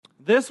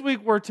This week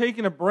we're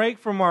taking a break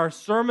from our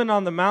Sermon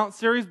on the Mount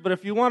series, but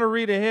if you want to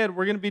read ahead,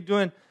 we're going to be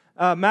doing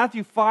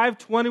Matthew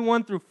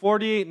 5:21 through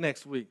 48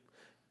 next week.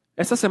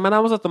 Esta semana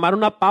vamos a tomar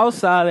una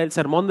pausa del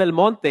Sermón del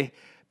Monte,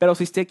 pero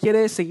si usted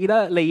quiere seguir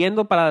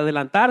leyendo para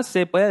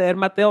adelantarse, puede leer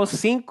Mateo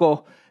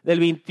 5, del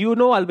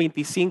 21 al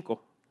 25.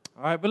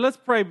 All right, but let's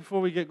pray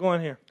before we get going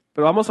here.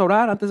 Pero vamos a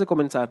orar antes de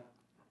comenzar.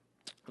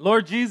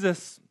 Lord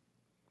Jesus,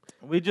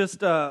 we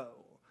just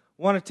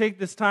want to take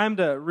this time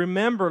to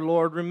remember,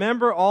 Lord,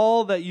 remember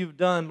all that you've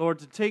done, Lord,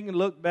 to take a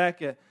look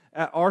back at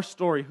our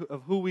story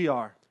of who we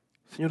are.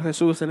 Señor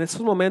Jesús, en estos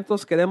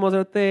momentos queremos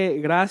darte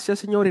gracias,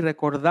 Señor, y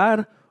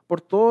recordar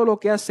por todo lo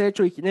que has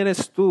hecho y quién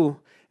eres tú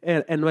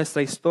en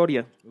nuestra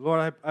historia.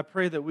 Lord, I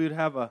pray that we would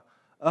have a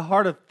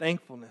heart of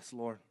thankfulness,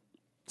 Lord.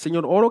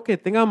 Señor, oro que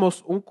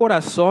tengamos un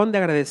corazón de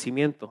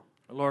agradecimiento.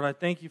 Lord, I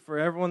thank you for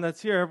everyone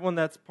that's here, everyone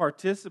that's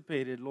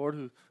participated,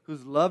 Lord,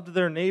 who's loved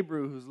their neighbor,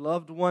 who's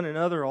loved one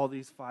another all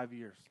these 5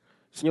 years.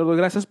 Señor, doy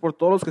gracias por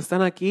todos los que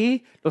están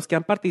aquí, los que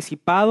han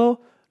participado,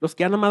 los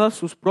que han amado a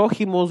sus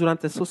prójimos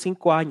durante estos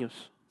 5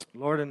 años.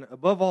 Lord, and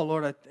above all,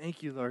 Lord, I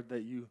thank you, Lord,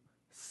 that you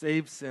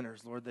save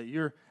sinners, Lord, that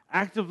you're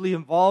actively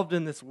involved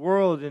in this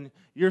world and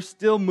you're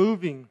still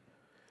moving.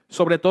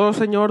 Sobre todo,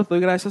 Señor,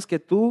 doy gracias que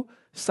tú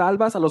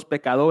salvas a los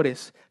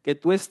pecadores, que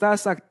tú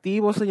estás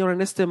activo, Señor,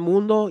 en este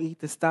mundo y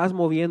te estás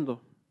moviendo.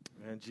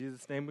 In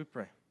Jesus' name we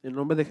pray. En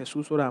nombre de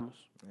Jesús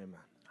oramos. Amen.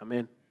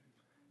 Amén.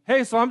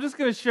 Hey, so I'm just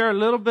going to share a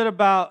little bit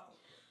about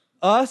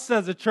us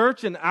as a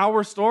church and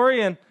our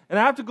story, and I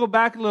have to go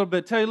back a little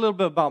bit, tell you a little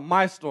bit about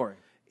my story.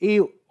 Y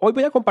hoy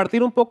voy a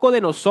compartir un poco de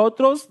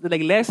nosotros, de la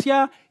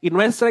iglesia y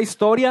nuestra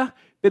historia,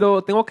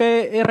 pero tengo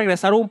que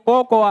regresar un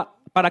poco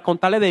para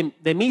contarle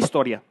de mi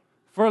historia.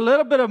 For a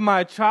little bit of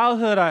my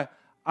childhood,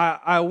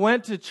 I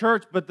went to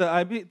church, but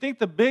I think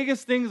the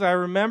biggest things I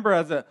remember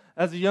as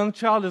a young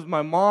child is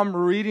my mom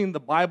reading the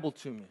Bible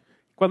to me.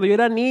 Cuando yo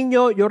era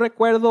niño, yo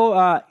recuerdo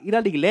ir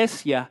a la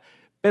iglesia,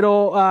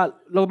 pero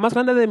lo más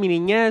grande de mi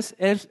niñez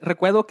es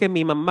recuerdo que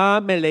mi mamá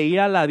me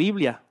leía la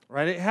Biblia.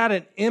 Right? It had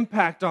an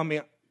impact on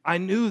me. I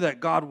knew that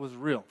God was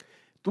real.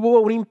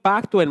 Tuvo un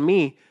impacto en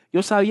mí.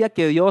 Yo sabía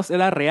que Dios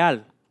era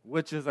real.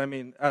 Which is, I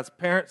mean, as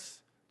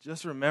parents,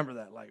 just remember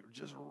that. Like,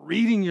 just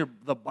reading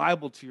the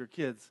Bible to your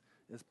kids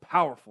is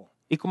powerful.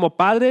 Y como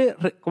padres,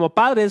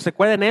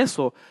 recuerden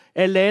eso.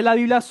 El leer la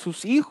Biblia a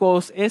sus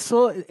hijos,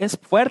 eso es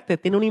fuerte,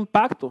 tiene un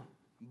impacto.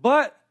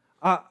 But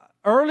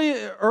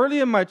early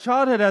in my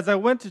childhood, as I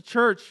went to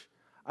church,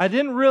 I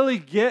didn't really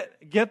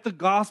get the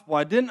gospel.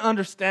 I didn't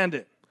understand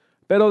it.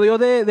 Pero yo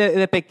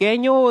de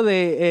pequeño,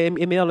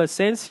 en mi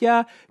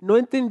adolescencia, no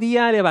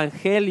entendía el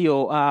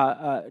evangelio,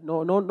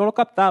 no lo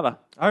captaba.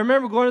 I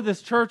remember going to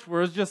this church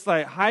where it's just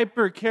like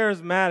hyper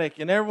charismatic,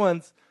 and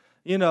everyone's,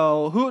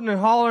 hooting and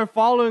hollering,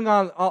 falling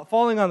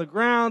on the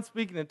ground,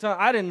 speaking in tongues.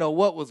 I didn't know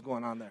what was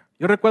going on there.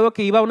 Yo recuerdo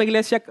que iba a una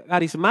iglesia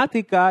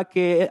carismática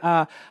que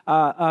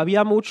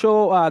había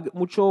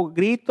mucho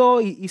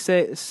grito y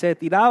se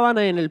tiraban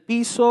en el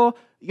piso.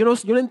 Yo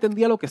no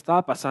entendía lo que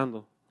estaba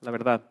pasando, la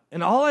verdad.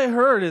 And all I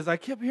heard is I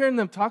kept hearing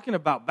them talking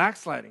about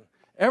backsliding.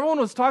 Everyone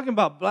was talking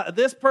about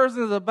this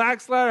person is a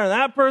backslider and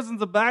that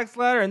person's a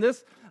backslider, and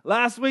this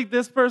last week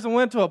this person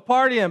went to a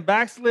party and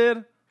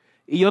backslid.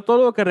 Y yo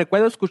todo lo que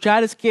recuerdo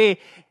escuchar es que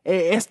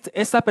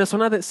esta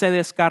persona se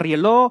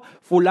descarrieló,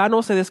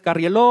 fulano se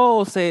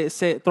descarrieló,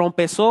 se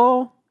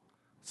trompezó.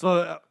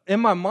 So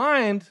in my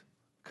mind,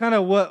 kind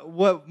of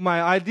what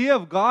my idea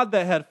of God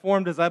that had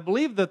formed is I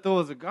believed that there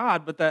was a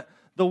God, but that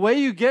the way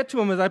you get to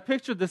him is I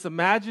pictured this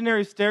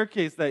imaginary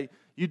staircase that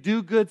you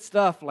do good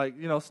stuff, like,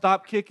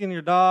 stop kicking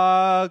your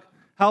dog,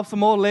 help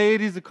some old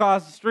ladies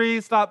across the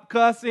street, stop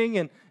cussing,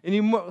 and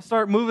you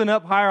start moving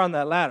up higher on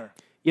that ladder.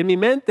 Y en mi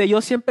mente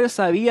yo siempre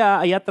sabía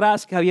allá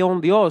atrás que había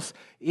un Dios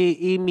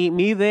y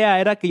mi idea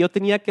era que yo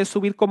tenía que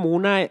subir como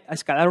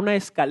escalar una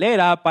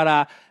escalera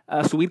para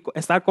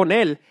estar con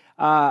Él.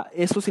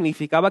 Eso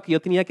significaba que yo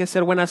tenía que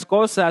hacer buenas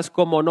cosas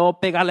como no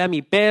pegarle a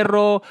mi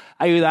perro,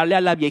 ayudarle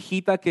a la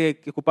viejita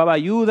que ocupaba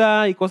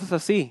ayuda y cosas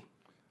así.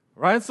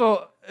 Right,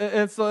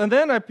 and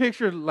then I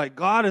pictured like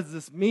God is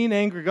this mean,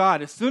 angry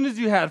God. As soon as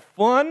you had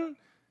fun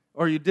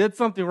or you did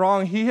something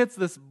wrong, he hits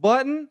this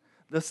button.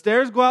 The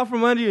stairs go out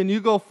from under you and you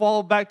go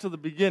fall back to the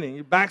beginning.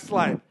 You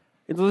backslide.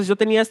 Entonces yo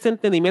tenía este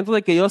entendimiento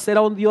de que Dios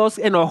era un Dios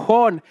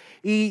enojón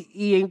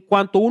y en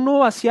cuanto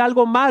uno hacía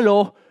algo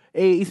malo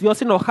y Dios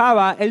se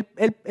enojaba, él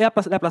le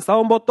aplastaba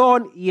un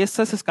botón y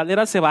esas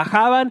escaleras se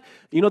bajaban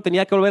y uno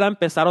tenía que volver a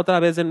empezar otra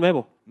vez de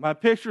nuevo. My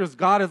picture is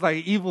God is like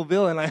an evil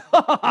villain, like,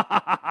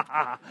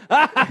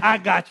 I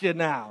got you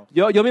now.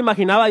 Yo me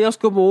imaginaba a Dios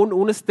como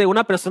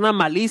una persona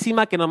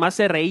malísima que nomás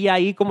se reía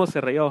ahí como se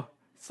rió.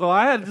 So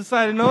I had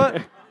decided, you know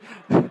what?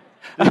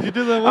 Did you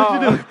do that?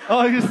 What'd you do?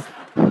 Oh, you just...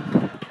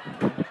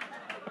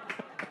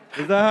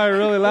 Is that how I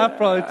really laughed?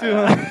 Probably too,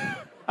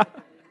 huh?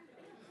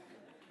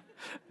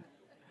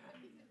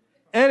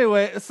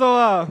 Anyway,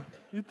 so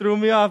you threw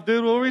me off,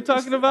 dude. What were we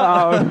talking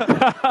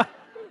about?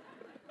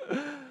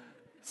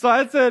 So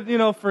I said,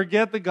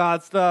 forget the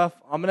God stuff.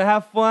 I'm going to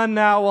have fun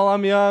now while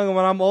I'm young. And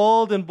when I'm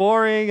old and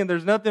boring and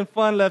there's nothing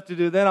fun left to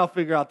do, then I'll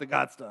figure out the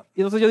God stuff.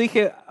 Y entonces yo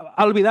dije,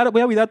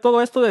 voy a olvidar todo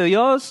esto de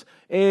Dios,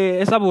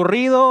 es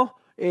aburrido,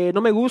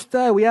 no me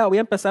gusta, voy a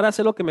empezar a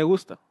hacer lo que me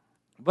gusta.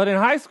 But in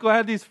high school, I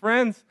had these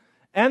friends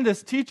and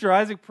this teacher,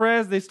 Isaac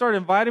Perez. They started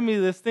inviting me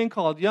to this thing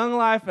called Young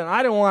Life, and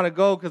I didn't want to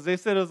go because they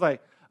said it was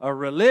like a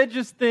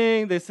religious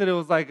thing. They said it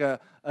was like a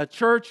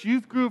church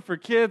youth group for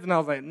kids, and I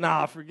was like,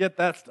 nah, forget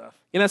that stuff.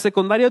 Y en la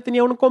secundaria yo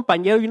tenía un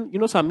compañero y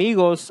unos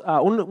amigos,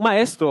 un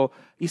maestro,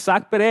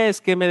 Isaac Pérez,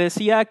 que me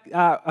decía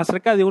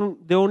acerca de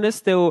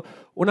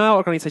una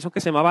organización que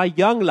se llamaba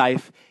Young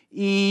Life.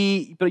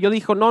 Pero yo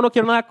dije, no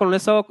quiero nada con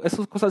esas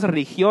cosas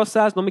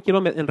religiosas, no me quiero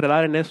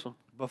enredar en eso.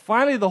 But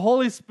finally, the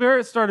Holy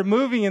Spirit started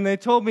moving, and they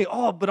told me,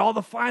 but all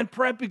the fine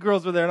preppy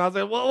girls were there. And I was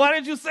like, well, why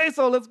didn't you say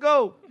so? Let's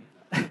go.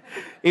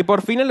 Y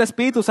por fin el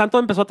Espíritu Santo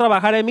empezó a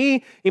trabajar en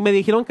mí y me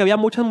dijeron que había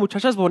muchas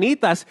muchachas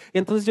bonitas. Y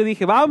entonces yo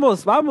dije,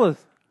 vamos.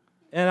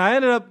 And I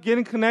ended up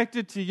getting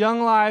connected to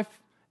Young Life.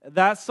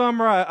 That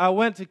summer, I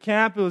went to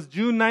camp. It was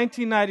June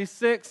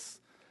 1996,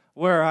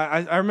 where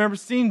I remember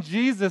seeing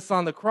Jesus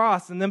on the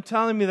cross and them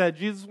telling me that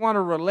Jesus wanted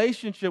a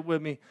relationship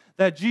with me,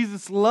 that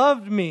Jesus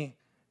loved me,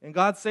 and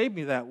God saved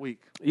me that week.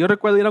 Yo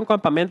recuerdo ir a un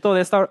campamento de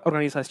esta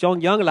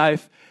organización Young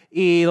Life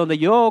y donde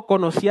yo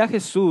conocí a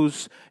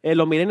Jesús,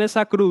 lo miré en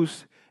esa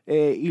cruz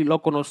y lo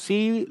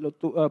conocí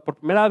por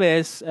primera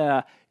vez,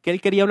 que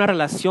Él quería una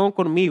relación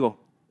conmigo.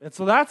 And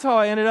so that's how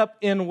I ended up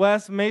in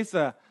West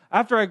Mesa.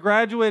 After I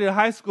graduated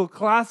high school,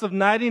 class of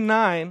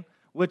 99,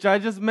 which I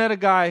just met a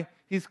guy,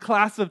 he's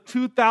class of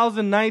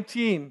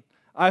 2019.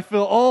 I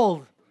feel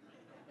old.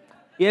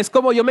 Y es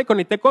como yo me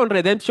conecté con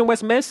Redemption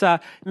West Mesa.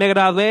 Me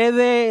gradué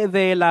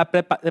de la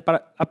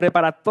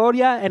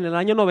preparatoria en el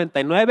año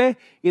 99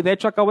 y de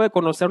hecho acabo de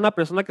conocer a una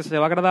persona que se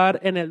va a graduar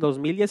en el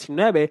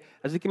 2019,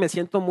 así que me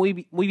siento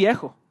muy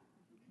viejo.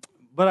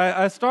 But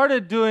I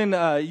started doing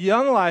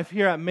Young Life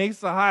here at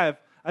Mesa High.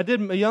 I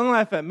did Young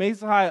Life at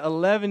Mesa High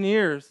 11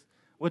 years,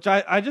 which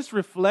I just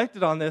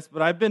reflected on this,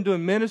 but I've been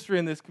doing ministry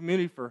in this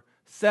community for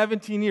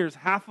 17 years,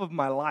 half of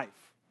my life.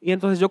 Y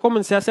entonces yo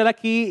comencé a hacer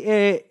aquí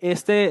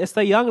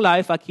esta Young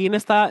Life, aquí en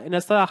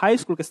esta high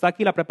school que está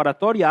aquí, la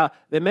preparatoria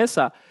de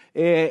Mesa.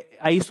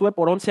 Ahí estuve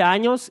por 11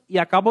 años y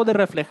acabo de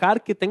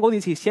reflejar que tengo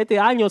 17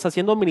 años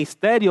haciendo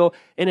ministerio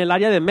en el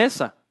área de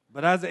Mesa.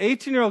 But as an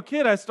 18-year-old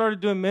kid, I started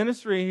doing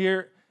ministry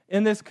here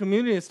in this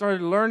community and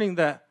started learning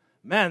that,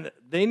 man,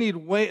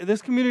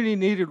 this community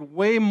needed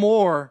way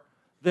more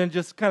than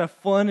just kind of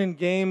fun and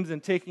games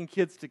and taking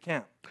kids to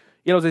camp.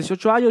 Y a los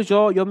 18 años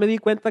yo me di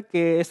cuenta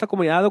que esta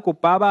comunidad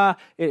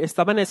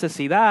estaba en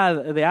necesidad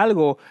de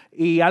algo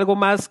y algo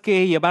más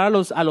que llevar a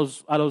los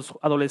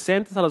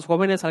adolescentes, a los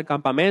jóvenes al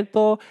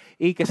campamento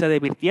y que se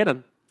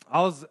divirtieran. I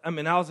was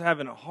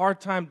having a hard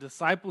time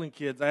discipling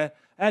kids. I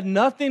had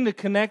nothing to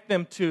connect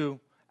them to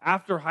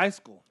after high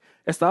school.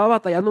 Estaba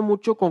batallando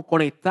mucho con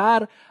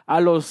conectar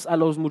a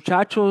los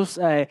muchachos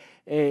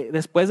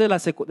después de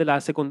la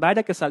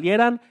secundaria que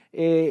salieran.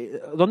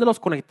 ¿Dónde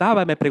los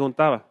conectaba? Me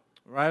preguntaba.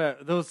 Right,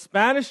 those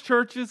Spanish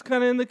churches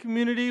kind of in the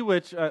community,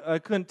 which I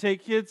couldn't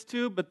take kids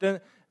to,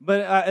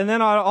 and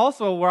then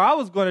also where I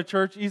was going to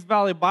church, East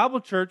Valley Bible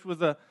Church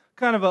was a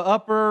kind of a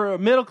upper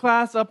middle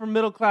class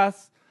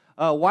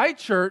white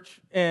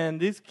church,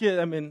 and these kids,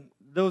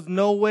 there was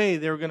no way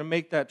they were going to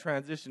make that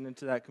transition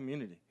into that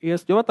community. Y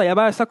yo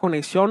batallaba esa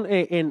conexión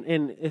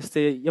en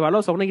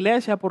llevarlos a una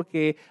iglesia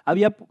porque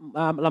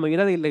la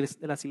mayoría de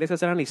las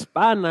iglesias eran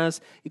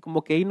hispanas y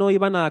como que ahí no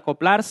iban a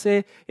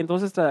acoplarse.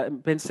 Entonces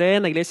pensé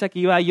en la iglesia que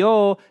iba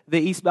yo, de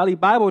East Valley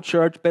Bible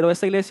Church, pero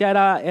esa iglesia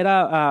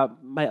la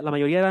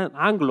mayoría eran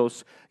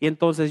anglos. Y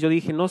entonces yo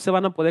dije, no se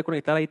van a poder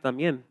conectar ahí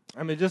también.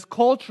 Just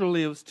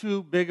culturally it was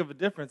too big of a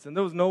difference, and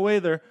there was no way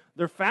their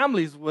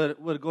families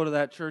would go to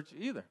that church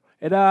either.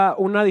 Era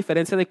una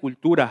diferencia de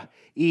cultura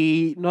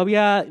y no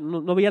había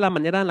la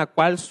manera en la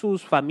cual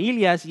sus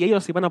familias y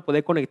ellos iban a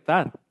poder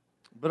conectar.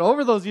 But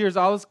over those years,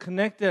 I was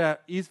connected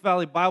at East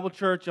Valley Bible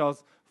Church. I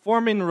was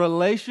forming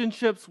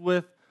relationships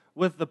with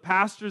the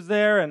pastors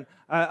there, and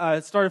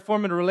I started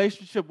forming a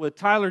relationship with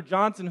Tyler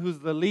Johnson, who's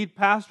the lead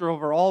pastor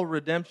over All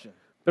Redemption.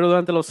 Pero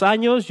durante los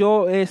años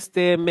yo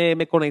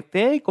me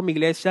conecté con mi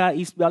iglesia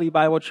East Valley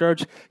Bible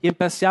Church y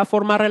empecé a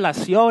formar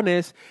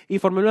relaciones y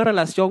formé una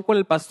relación con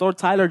el pastor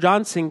Tyler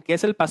Johnson, que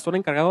es el pastor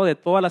encargado de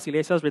todas las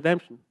iglesias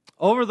Redemption.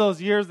 Over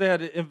those years, they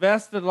had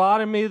invested a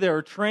lot in me. They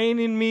were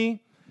training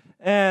me,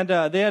 and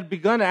they had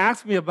begun to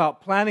ask me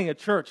about planting a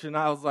church. And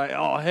I was like,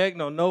 oh, heck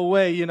no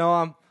way.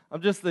 I'm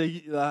just the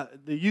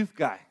youth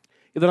guy.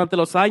 Y durante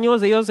los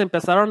años ellos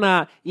empezaron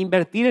a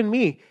invertir en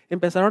mí,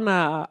 empezaron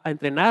a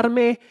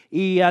entrenarme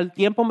y al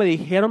tiempo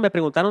me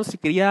preguntaron si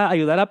quería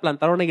ayudar a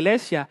plantar una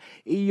iglesia.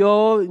 Y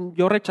yo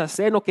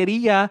rechacé, no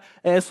quería,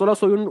 solo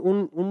soy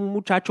un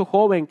muchacho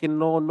joven que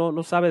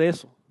no sabe de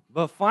eso.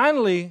 But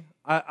finally,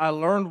 I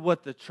learned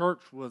what the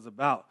church was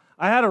about.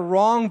 I had a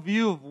wrong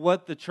view of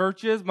what the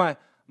church is. My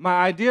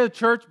idea of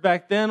church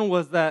back then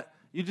was that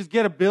you just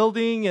get a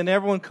building and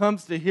everyone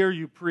comes to hear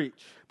you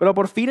preach. Pero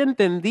por fin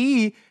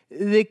entendí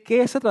de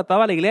qué se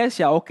trataba la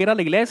iglesia o qué era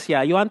la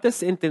iglesia. Yo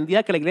antes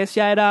entendía que la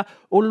iglesia era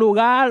un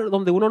lugar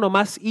donde uno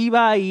nomás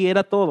iba y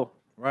era todo.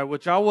 Right,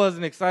 which I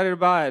wasn't excited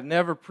about. I had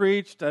never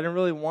preached. I didn't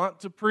really want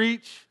to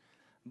preach.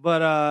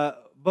 But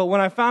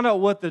when I found out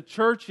what the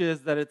church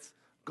is, that it's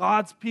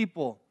God's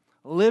people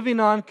living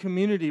on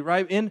community,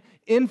 right?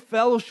 In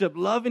fellowship,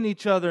 loving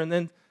each other, and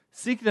then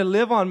seeking to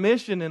live on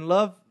mission and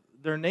love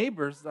their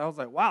neighbors, I was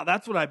like, wow,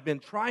 that's what I've been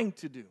trying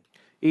to do.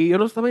 Y yo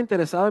no estaba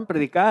interesado en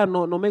predicar,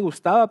 no me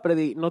gustaba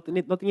no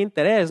tenía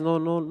interés, no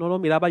lo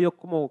miraba yo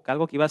como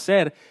algo que iba a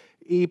hacer.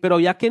 Pero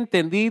ya que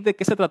entendí de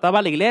qué se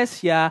trataba la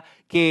iglesia,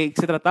 que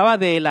se trataba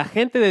de la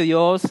gente de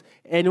Dios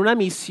en una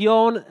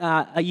misión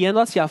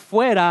yendo hacia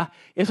afuera,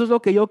 eso es lo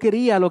que yo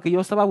quería, lo que yo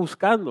estaba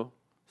buscando.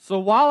 So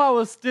while I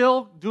was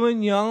still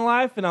doing Young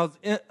Life and I was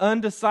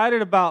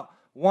undecided about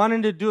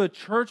wanting to do a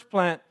church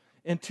plant,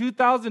 in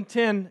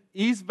 2010,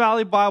 East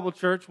Valley Bible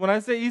Church, when I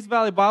say East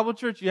Valley Bible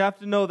Church, you have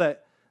to know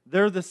that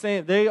they're the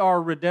same. They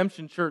are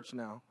Redemption Church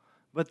now.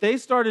 But they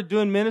started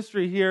doing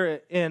ministry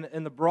here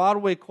in the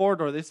Broadway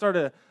corridor. They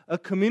started a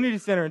community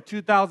center in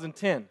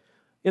 2010.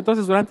 Y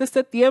entonces, durante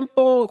este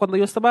tiempo, cuando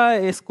yo estaba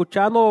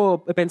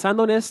escuchando,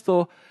 pensando en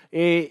esto,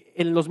 en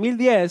el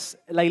 2010,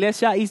 la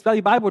iglesia East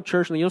Valley Bible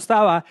Church, donde yo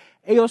estaba,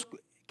 ellos,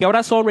 que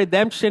ahora son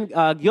Redemption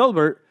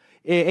Gilbert,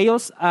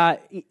 ellos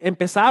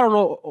empezaron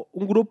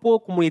un grupo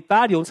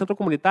comunitario, un centro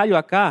comunitario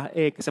acá,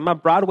 que se llama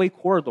Broadway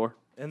Corridor.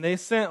 And they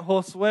sent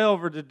Josué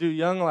over to do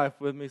Young Life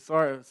with me.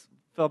 Sorry,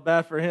 felt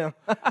bad for him.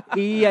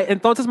 Y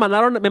entonces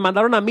me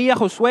mandaron a mí, a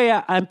Josué,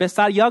 a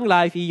empezar Young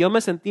Life, y yo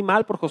me sentí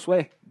mal por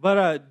Josué.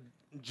 But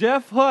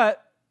Jeff Hutt,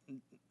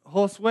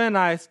 Josué and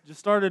I just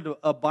started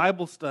a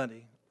Bible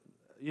study.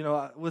 You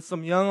know, with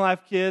some Young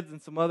Life kids and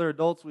some other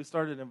adults we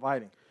started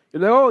inviting. Y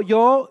luego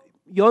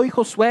yo y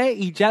Josué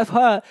y Jeff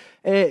Hutt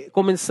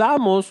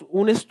comenzamos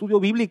un estudio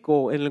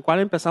bíblico en el cual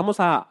empezamos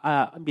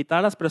a invitar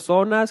a las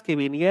personas que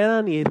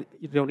vinieran y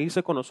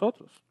reunirse con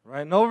nosotros.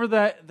 Right, and over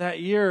that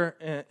year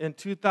in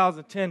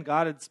 2010,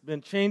 God had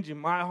been changing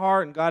my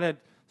heart, and God had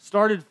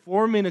started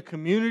forming a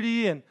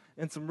community, and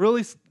some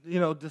really,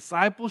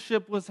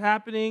 discipleship was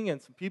happening,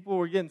 and some people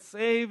were getting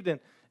saved, and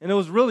it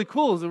was really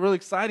cool. It was a really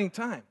exciting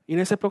time. Y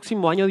en ese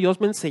próximo año Dios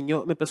me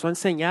empezó a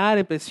enseñar,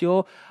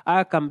 empezó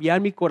a cambiar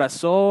mi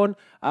corazón,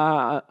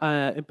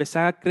 empecé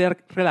a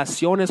crear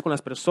relaciones con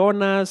las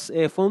personas.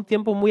 Fue un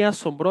tiempo muy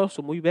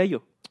asombroso, muy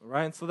bello.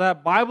 Right, and so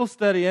that Bible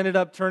study ended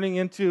up turning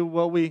into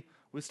what we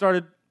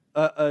started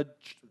a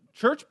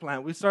church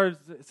plant. We started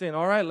saying,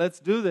 all right,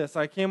 let's do this.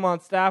 I came on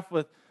staff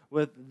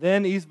with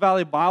then East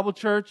Valley Bible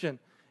Church,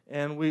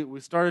 and we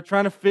started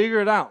trying to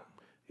figure it out.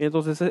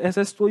 Entonces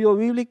ese estudio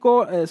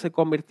bíblico se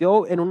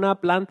convirtió en una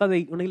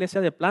iglesia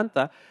de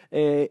planta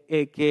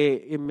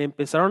que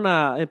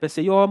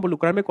empecé yo a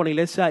involucrarme con la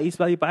iglesia East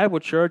Valley Bible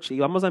Church y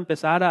vamos a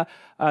empezar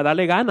a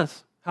darle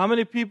ganas. How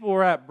many people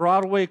were at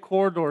Broadway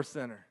Corridor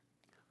Center?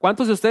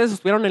 ¿Cuántos de ustedes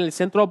estuvieron en el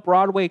centro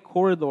Broadway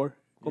Corridor?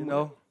 You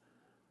know,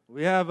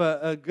 we have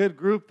a good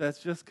group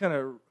that's just kind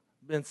of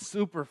been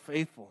super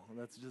faithful,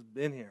 that's just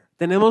been here.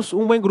 Tenemos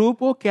un buen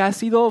grupo que ha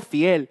sido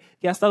fiel,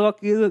 que ha estado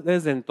aquí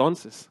desde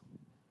entonces.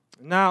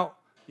 Now,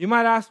 you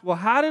might ask, well,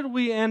 how did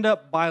we end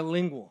up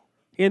bilingual?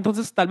 Y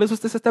entonces tal vez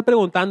usted se esté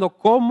preguntando,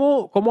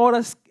 ¿cómo ahora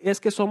es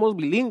que somos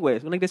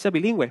bilingües, una iglesia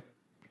bilingüe?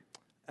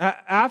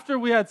 After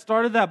we had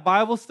started that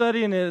Bible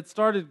study and it had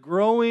started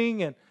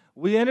growing, and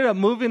we ended up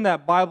moving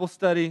that Bible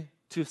study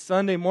to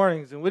Sunday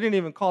mornings, and we didn't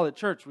even call it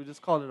church, we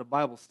just called it a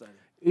Bible study.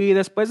 Y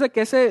después de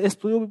que ese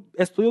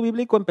estudio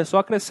bíblico empezó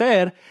a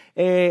crecer,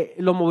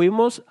 lo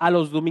movimos a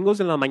los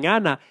domingos en la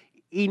mañana.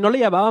 Y no le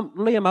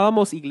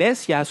llamábamos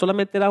iglesia,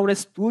 solamente era un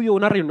estudio,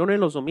 una reunión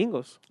en los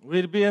domingos.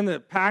 We'd be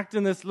packed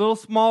in this little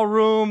small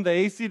room. The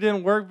AC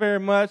didn't work very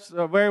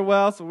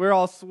well, so we're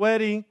all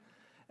sweaty.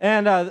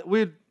 And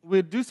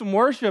we'd do some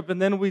worship, and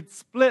then we'd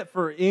split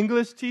for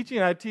English teaching.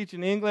 I'd teach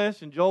in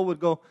English, and Joel would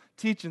go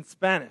teach in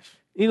Spanish.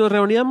 Y nos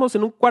reuníamos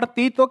en un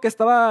cuartito que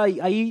estaba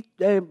ahí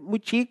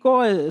muy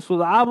chico,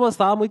 sudábamos,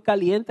 estaba muy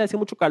caliente, hacía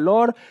mucho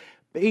calor.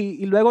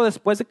 Y luego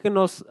después de que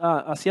nos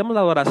hacíamos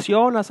la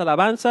adoración, las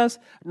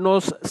alabanzas,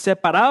 nos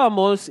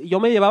separábamos.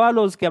 Yo me llevaba a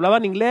los que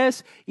hablaban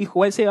inglés y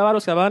Joel se llevaba a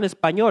los que hablaban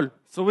español.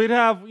 So we'd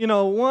have,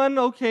 one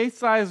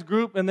okay-sized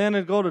group, and then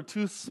it'd go to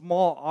two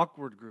small,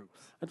 awkward groups.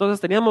 Entonces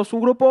teníamos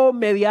un grupo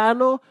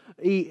mediano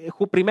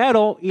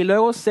primero y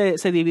luego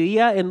se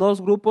dividía en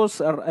dos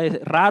grupos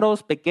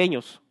raros,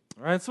 pequeños.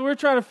 All right, so we're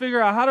trying to figure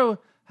out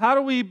how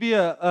do we be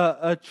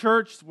a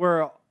church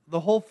where the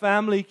whole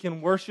family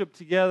can worship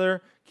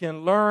together,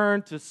 can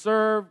learn to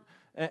serve,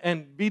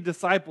 and be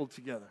discipled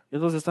together.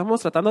 Entonces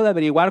estamos tratando de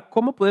averiguar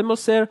cómo podemos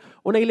ser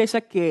una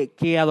iglesia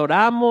que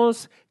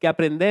adoramos, que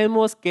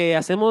aprendemos, que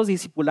hacemos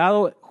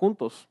discipulado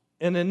juntos.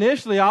 And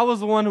initially, I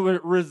was the one who was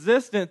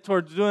resistant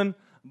towards doing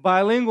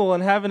bilingual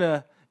and having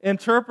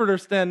interpreter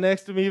stand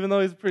next to me, even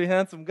though he's a pretty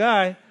handsome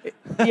guy.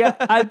 Y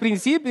al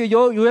principio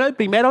yo era el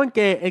primero el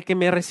que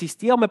me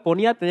resistía o me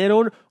ponía a tener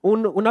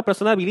una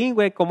persona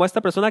bilingüe como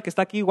esta persona que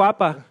está aquí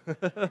guapa.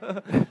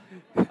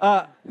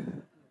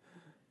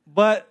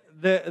 But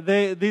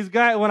these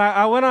guys, when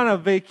I went on a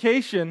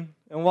vacation,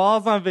 and while I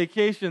was on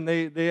vacation,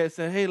 they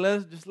said, "Hey,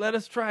 let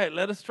us try it.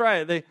 Let us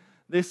try it."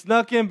 They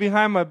snuck in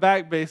behind my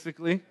back,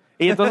 basically.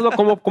 Y entonces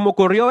como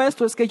ocurrió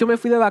esto es que yo me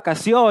fui de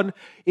vacación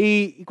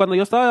y cuando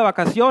yo estaba de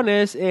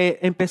vacaciones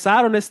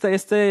empezaron este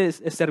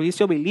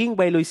servicio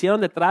bilingüe y lo hicieron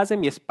detrás de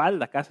mi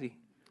espalda casi.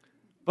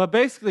 But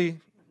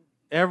basically,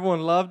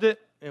 everyone loved it,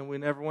 and we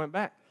never went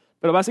back.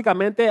 Pero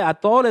básicamente a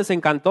todos les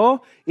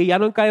encantó y ya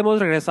nunca hemos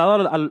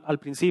regresado al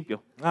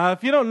principio.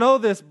 If you don't know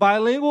this,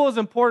 bilingual is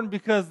important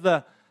because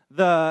the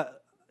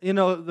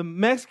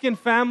Mexican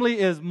family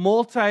is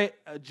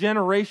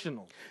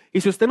multi-generational.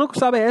 Y si usted no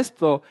sabe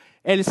esto,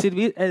 el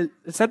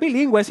ser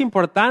bilingüe es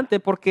importante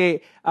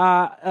porque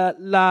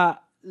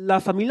la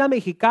familia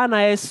mexicana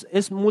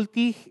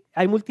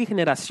hay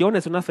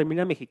multigeneraciones en una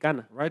familia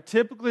mexicana. Right?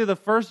 Typically, the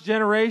first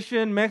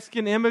generation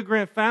Mexican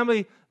immigrant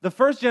family, the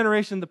first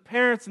generation, the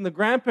parents and the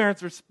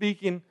grandparents are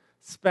speaking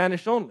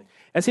Spanish only.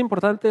 Es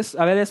importante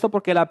saber esto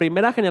porque la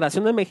primera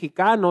generación de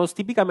mexicanos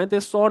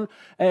típicamente son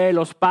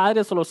los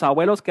padres o los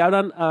abuelos que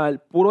hablan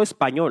puro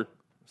español.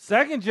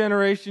 Second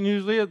generation,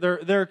 usually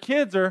their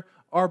kids are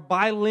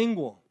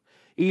bilingual.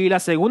 Y la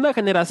segunda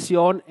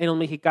generación en los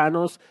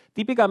mexicanos,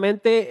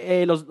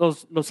 típicamente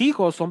los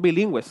hijos son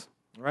bilingües.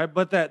 Right,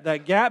 but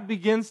that gap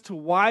begins to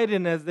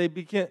widen as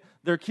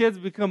their kids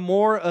become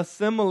more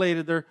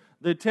assimilated.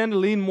 They tend to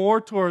lean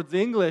more towards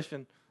English,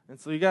 and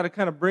so you got to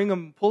kind of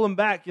pull them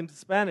back into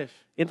Spanish.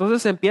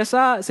 Entonces se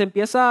empieza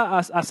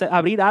a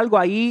abrir algo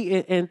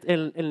ahí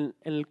en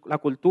la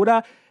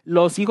cultura.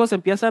 Los hijos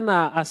empiezan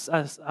a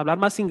hablar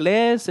más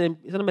inglés, se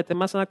empiezan a meter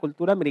más en la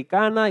cultura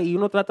americana y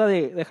uno trata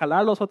de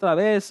jalarlos otra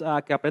vez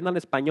a que aprendan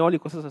español y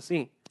cosas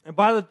así. And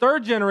by the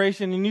third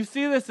generation, and you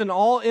see this in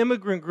all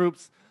immigrant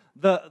groups,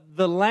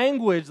 the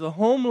language, the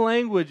home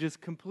language is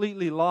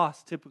completely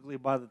lost typically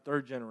by the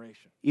third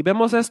generation. Y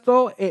vemos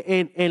esto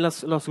en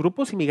los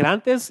grupos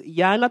inmigrantes.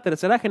 Ya en la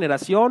tercera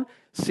generación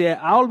se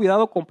ha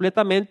olvidado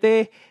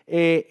completamente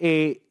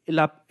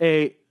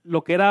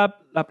lo que era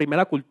la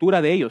primera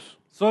cultura de ellos.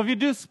 So if you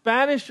do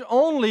Spanish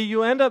only,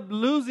 you end up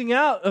losing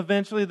out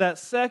eventually that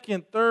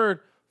second, third,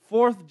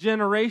 fourth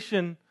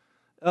generation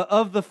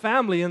of the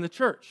family in the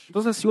church.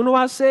 Entonces, si uno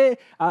hace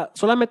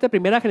solamente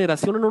primera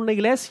generación en una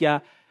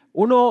iglesia,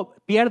 uno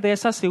pierde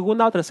esa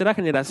segunda o tercera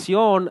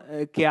generación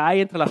que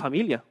hay entre la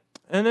familia.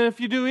 And then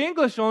if you do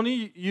English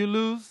only, you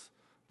lose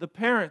the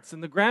parents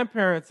and the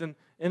grandparents, and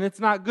it's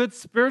not good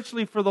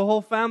spiritually for the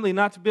whole family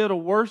not to be able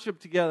to worship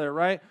together,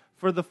 right?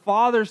 For the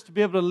fathers to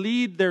be able to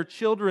lead their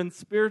children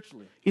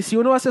spiritually. Y si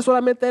uno hace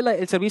solamente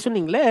el servicio en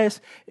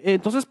inglés,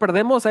 entonces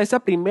perdemos a esa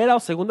primera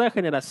o segunda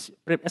generación,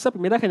 esa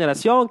primera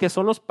generación que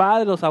son los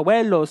padres, los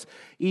abuelos,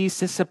 y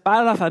se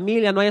separa la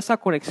familia, no hay esa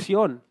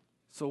conexión.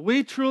 So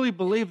we truly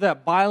believe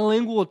that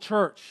bilingual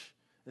church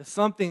is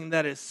something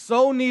that is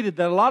so needed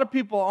that a lot of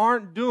people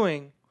aren't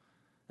doing,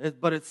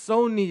 but it's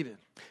so needed.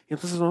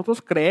 Entonces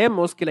nosotros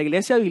creemos que la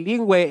iglesia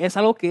bilingüe es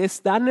algo que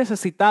es tan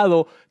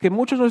necesitado que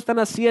muchos lo están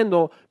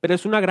haciendo, pero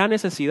es una gran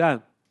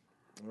necesidad.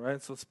 All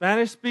right, so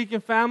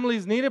Spanish-speaking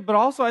families need it, but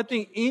also I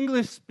think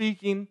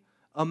English-speaking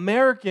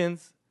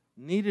Americans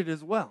need it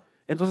as well.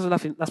 Entonces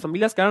las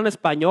familias que hablan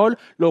español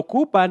lo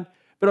ocupan,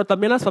 pero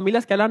también las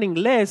familias que hablan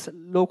inglés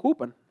lo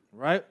ocupan.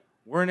 Right?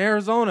 We're in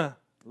Arizona.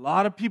 A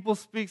lot of people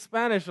speak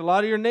Spanish. A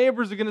lot of your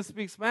neighbors are going to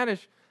speak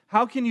Spanish.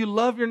 How can you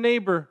love your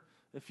neighbor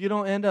if you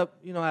don't end up,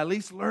 at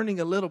least learning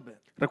a little bit?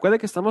 Recuerde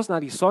que estamos en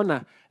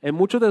Arizona.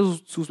 Muchos de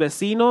sus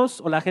vecinos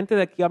o la gente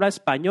de aquí habla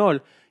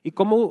español. ¿Y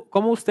cómo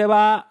usted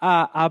va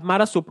a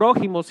amar a su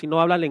prójimo si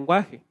no habla el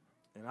lenguaje?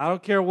 And I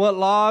don't care what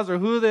laws or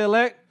who they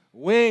elect,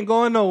 we ain't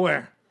going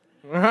nowhere.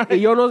 Right?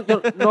 Y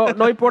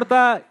no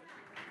importa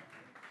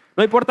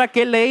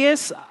qué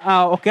leyes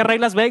o qué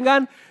reglas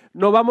vengan,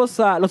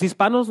 los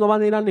hispanos no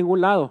van a ir a ningún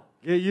lado.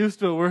 Get used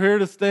to it. We're here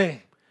to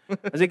stay.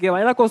 Así que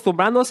vayan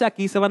acostumbrándose,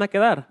 aquí se van a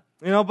quedar.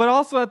 But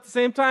also at the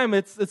same time,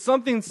 it's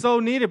something so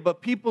needed,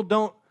 but people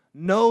don't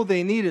know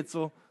they need it.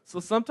 So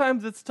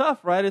sometimes it's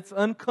tough, right? It's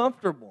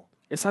uncomfortable.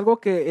 Es algo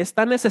que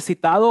está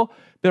necesitado,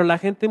 pero la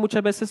gente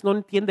muchas veces no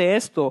entiende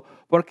esto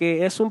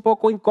porque es un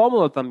poco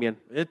incómodo también.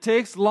 It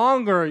takes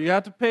longer. You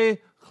have to pay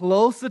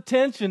close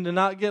attention to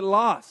not get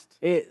lost.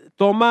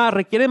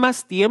 Requiere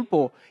más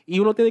tiempo y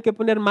uno tiene que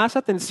poner más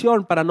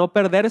atención para no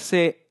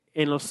perderse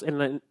en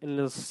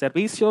los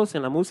servicios,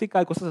 en la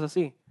música y cosas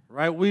así.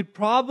 Right? We'd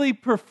probably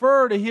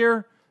prefer to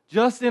hear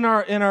just in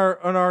our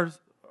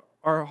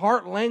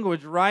heart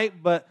language, right?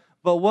 But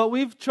what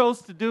we've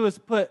chose to do is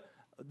put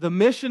the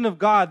mission of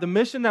God, the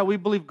mission that we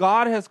believe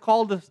God has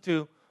called us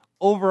to,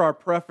 over our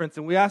preference,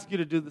 and we ask you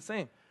to do the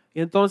same.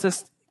 Y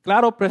entonces,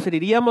 claro,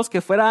 preferiríamos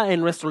que fuera en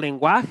nuestro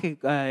lenguaje,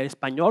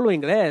 español o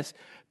inglés,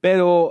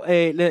 pero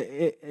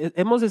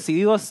hemos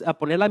decidido a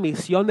poner la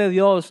misión de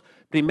Dios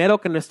primero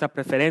que nuestra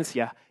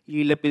preferencia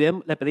y le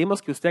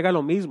pedimos que usted haga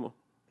lo mismo.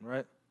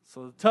 Right?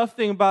 So the tough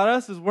thing about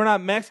us is we're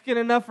not Mexican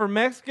enough for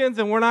Mexicans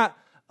and we're not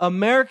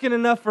American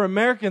enough for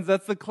Americans.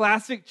 That's the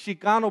classic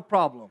Chicano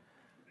problem.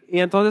 Y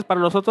entonces para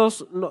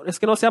nosotros es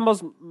que no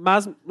somos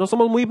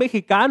muy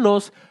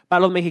mexicanos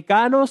para los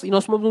mexicanos y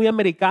no somos muy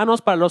americanos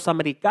para los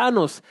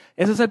americanos.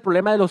 Ese es el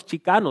problema de los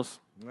chicanos.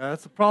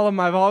 That's a problem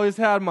I've always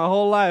had my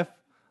whole life.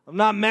 I'm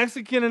not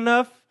Mexican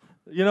enough.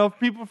 You know,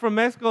 people from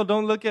Mexico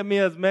don't look at me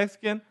as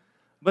Mexican.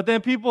 But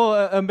then people,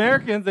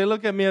 Americans, they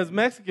look at me as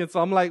Mexican. So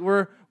I'm like,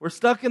 we're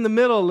stuck in the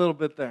middle a little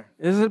bit there.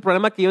 Ese es el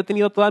problema que yo he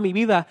tenido toda mi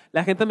vida.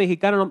 La gente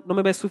mexicana no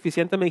me ve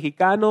suficiente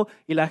mexicano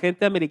y la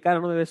gente americana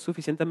no me ve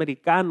suficiente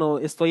americano.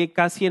 Estoy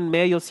casi en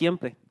medio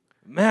siempre.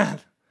 Man,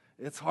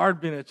 it's hard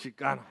being a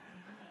Chicano.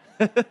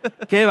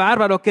 Qué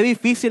bárbaro, qué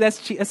difícil es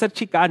ser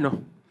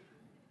chicano.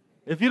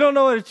 If you don't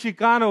know what a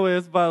Chicano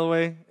is, by the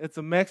way, it's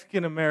a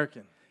Mexican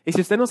American. Y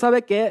si usted no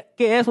sabe qué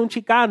es un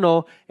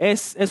chicano,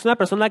 es una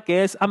persona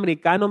que es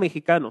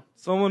americano-mexicano.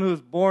 Someone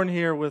who's born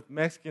here with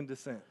Mexican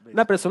descent. Basically.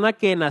 Una persona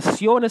que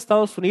nació en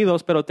Estados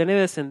Unidos, pero tiene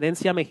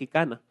descendencia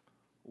mexicana.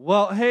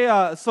 Well, hey,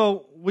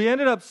 so we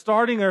ended up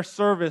starting our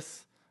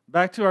service,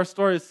 back to our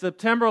story,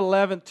 September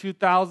 11th,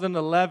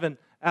 2011,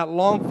 at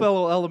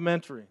Longfellow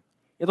Elementary.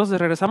 Entonces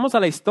regresamos a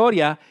la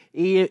historia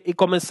y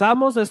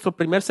comenzamos nuestro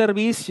primer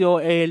servicio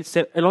el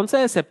 11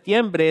 de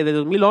septiembre de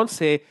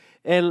 2011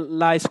 en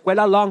la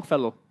escuela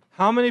Longfellow.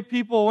 How many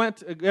people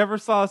ever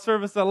saw a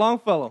service at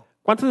Longfellow?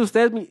 ¿Cuántos de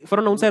ustedes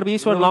fueron a un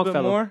servicio en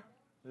Longfellow? More?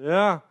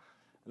 Yeah.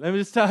 Let me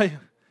just tell you,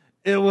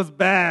 it was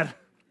bad.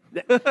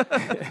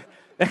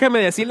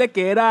 Déjeme decirle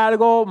que era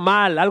algo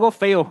mal, algo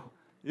feo.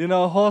 You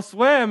know,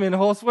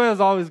 Josué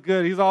is always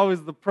good. He's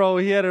always the pro.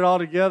 He had it all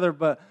together.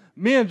 But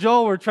me and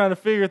Joel were trying to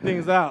figure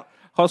things out.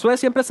 Josué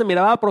siempre se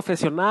miraba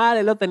profesional,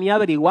 él lo tenía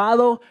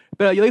averiguado,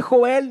 pero yo y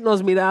Joel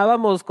nos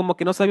mirábamos como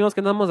que no sabíamos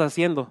qué estábamos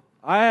haciendo.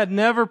 I had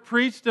never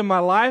preached in my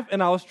life,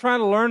 and I was trying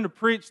to learn to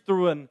preach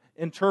through an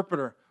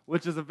interpreter,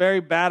 which is a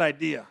very bad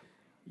idea.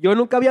 Yo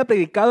nunca había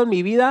predicado en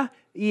mi vida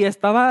y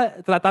estaba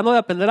tratando de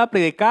aprender a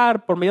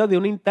predicar por medio de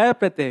un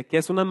intérprete, que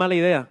es una mala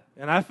idea.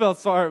 And I felt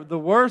sorry, the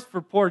worst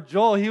for poor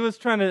Joel. He was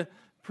trying to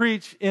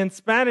preach in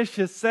Spanish,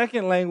 his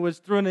second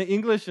language, through an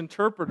English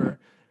interpreter.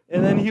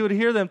 And then he would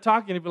hear them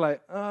talking, he'd be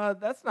like,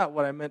 that's not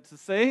what I meant to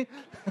say.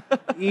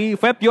 Y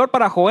fue peor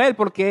para Joel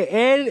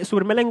porque su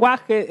primer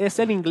lenguaje es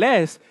el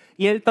inglés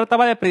y él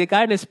trataba de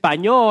predicar en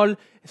español,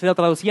 se lo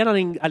traducían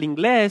al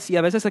inglés y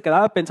a veces se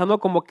quedaba pensando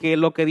como que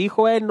lo que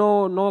dijo él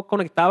no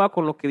conectaba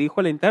con lo que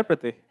dijo el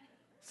intérprete.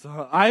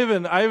 So I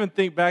even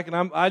think back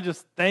and I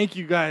just thank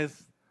you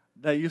guys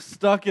that you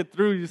stuck it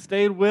through, you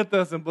stayed with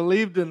us and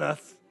believed in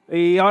us.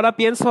 Y ahora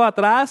pienso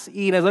atrás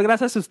y les doy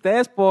gracias a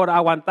ustedes por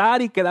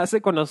aguantar y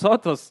quedarse con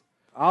nosotros.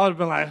 I would have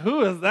been like,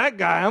 who is that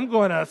guy? I'm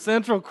going to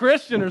Central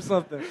Christian or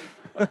something.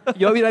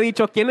 Yo hubiera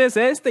dicho, ¿quién es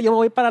este? Yo me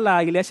voy para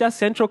la iglesia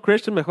Central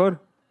Christian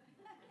mejor.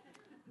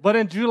 But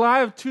in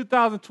July of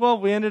 2012,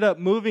 we ended up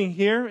moving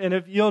here. And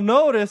if you'll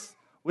notice,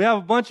 we have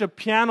a bunch of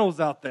pianos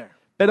out there.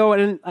 Pero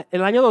en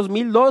el año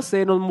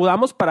 2012 nos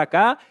mudamos para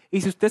acá y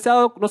si usted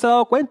no se ha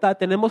dado cuenta,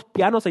 tenemos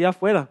pianos allá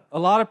afuera. A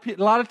lot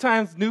of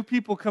times new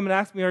people come and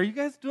ask me, are you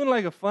guys doing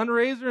like a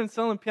fundraiser and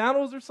selling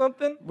pianos or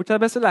something? Muchas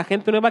veces la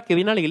gente nueva que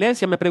viene a la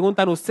iglesia me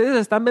preguntan, ¿ustedes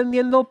están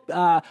vendiendo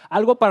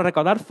algo para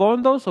recaudar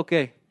fondos o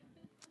qué?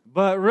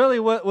 But really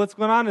what's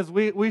going on is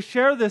we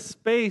share this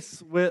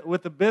space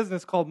with a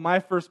business called My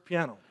First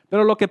Piano.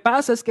 Pero lo que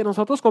pasa es que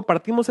nosotros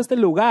compartimos este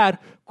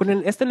lugar con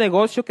este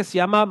negocio que se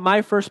llama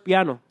My First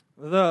Piano.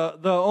 The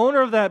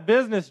owner of that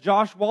business,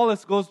 Josh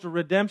Wallace, goes to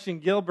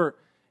Redemption Gilbert,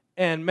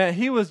 and man,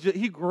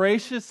 he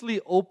graciously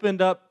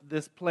opened up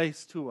this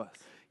place to us.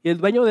 Y el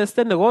dueño de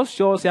este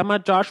negocio se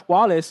llama Josh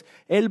Wallace.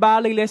 Él va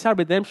a la iglesia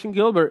Redemption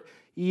Gilbert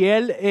y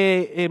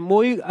él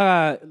muy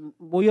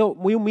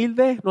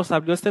humilde nos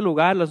abrió este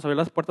lugar, nos abrió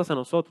las puertas a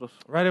nosotros.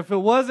 Right? If it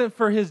wasn't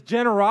for his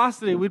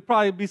generosity, we'd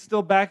probably be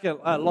still back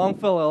at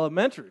Longfellow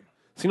Elementary.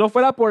 Si no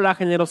fuera por la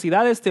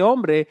generosidad de este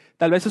hombre,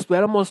 tal vez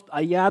estuviéramos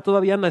allá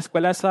todavía en la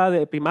escuela esa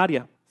de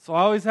primaria. So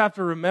I always have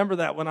to remember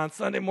that when on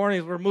Sunday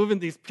mornings we're moving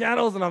these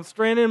pianos and I'm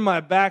straining my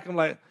back. I'm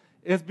like,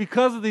 it's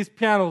because of these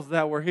pianos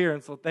that we're here,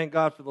 and so thank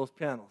God for those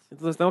pianos.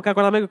 Entonces tengo que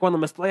acordarme que cuando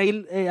me estoy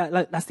ahí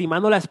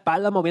lastimando la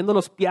espalda, moviendo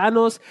los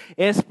pianos,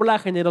 es por la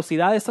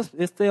generosidad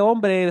de este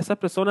hombre, de estas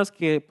personas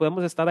que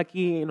podemos estar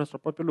aquí en nuestro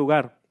propio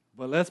lugar.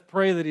 But let's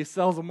pray that he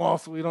sells them all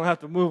so we don't have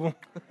to move them.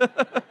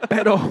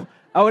 Pero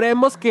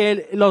oremos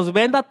que los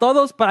venda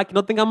todos para que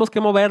no tengamos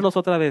que moverlos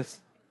otra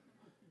vez.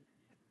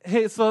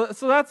 Hey, so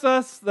that's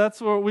us.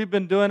 That's what we've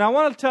been doing. I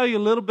want to tell you a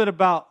little bit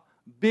about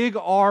Big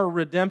R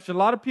Redemption. A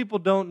lot of people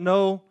don't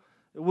know.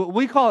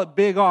 We call it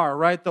Big R,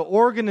 right? The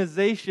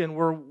organization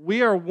where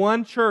we are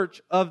one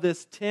church of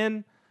this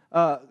 10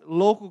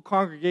 local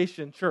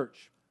congregation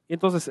church.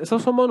 Entonces,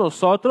 esos somos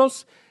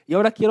nosotros. Y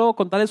ahora quiero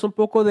contarles un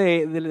poco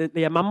le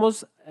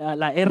llamamos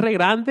la R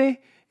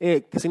grande,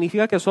 que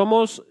significa que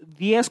somos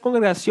 10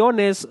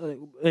 congregaciones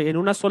en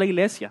una sola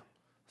iglesia.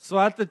 So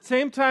at the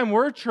same time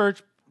we're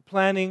church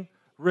planning,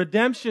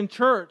 Redemption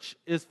Church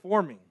is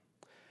forming.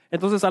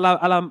 Entonces, a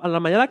la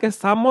mañana que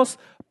estamos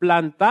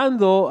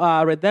plantando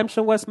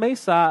Redemption West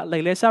Mesa, la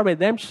iglesia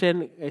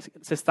Redemption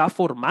se está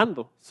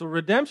formando. So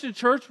Redemption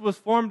Church was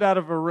formed out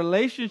of a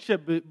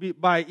relationship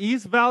by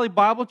East Valley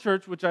Bible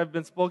Church, which I've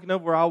been spoken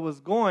of where I was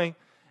going,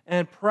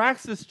 and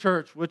Praxis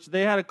Church, which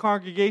they had a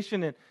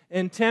congregation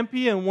in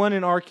Tempe and one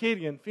in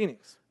Arcadia in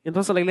Phoenix.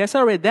 Entonces, la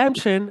iglesia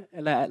Redemption,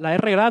 la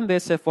R grande,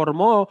 se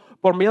formó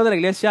por medio de la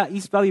iglesia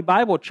East Valley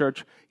Bible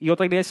Church y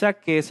otra iglesia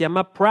que se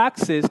llama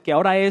Praxis, que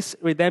ahora es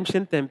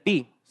Redemption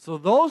Tempe. So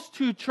those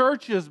two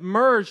churches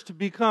merged to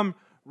become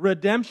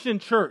Redemption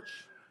Church.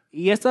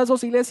 Y estas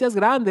dos iglesias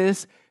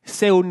grandes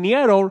se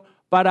unieron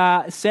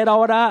para ser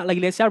ahora la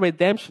iglesia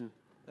Redemption.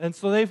 And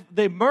so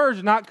they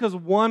merged not because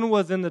one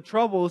was in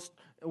trouble.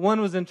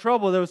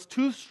 There was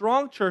two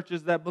strong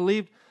churches that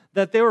believed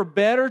that they were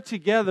better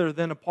together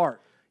than apart.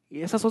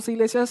 Y esas dos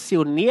iglesias se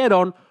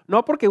unieron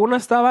no porque una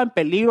estaba en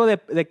peligro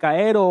de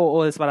caer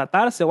o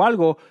desbaratarse o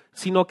algo,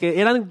 sino que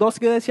eran dos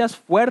iglesias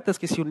fuertes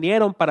que se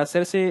unieron para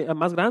hacerse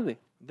más grande.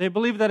 They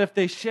believed that if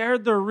they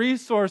shared their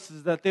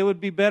resources, that they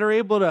would be better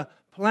able to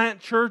plant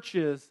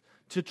churches,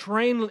 to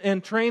train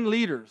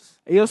leaders.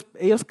 Ellos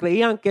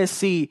creían que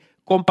si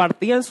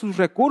compartían sus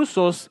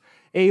recursos,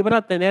 iban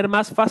a tener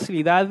más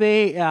facilidad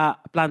de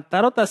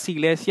plantar otras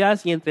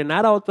iglesias y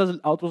entrenar a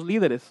otros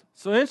líderes.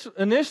 So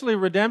initially,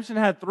 Redemption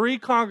had 3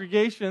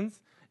 congregations,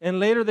 and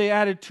later they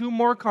added 2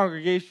 more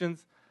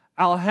congregations,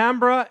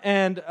 Alhambra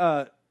and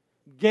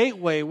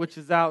Gateway, which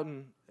is out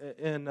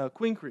in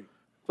Queen Creek.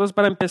 Entonces,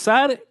 para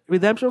empezar,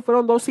 Redemption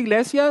fueron 2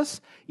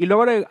 iglesias y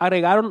luego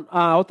agregaron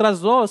a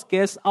otras 2,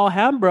 que es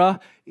Alhambra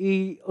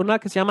y una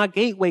que se llama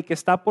Gateway, que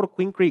está por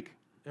Queen Creek.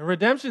 And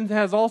Redemption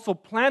has also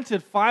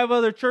planted 5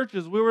 other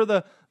churches. We were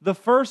the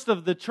first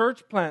of the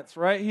church plants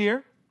right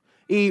here.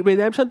 Y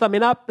Redemption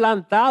también ha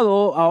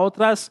plantado a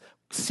otras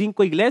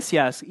 5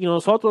 iglesias y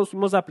nosotros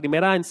fuimos la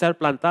primera en ser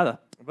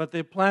plantada. But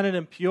they planted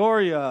in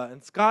Peoria,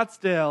 and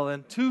Scottsdale,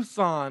 and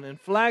Tucson, and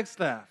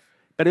Flagstaff.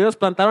 Pero ellos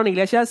plantaron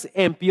iglesias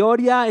en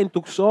Peoria, en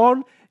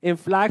Tucson, en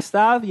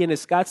Flagstaff y en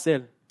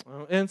Scottsdale.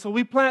 And so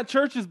we plant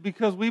churches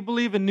because we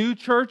believe in new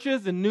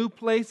churches and new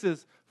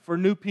places for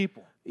new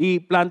people. Y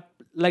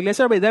la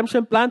iglesia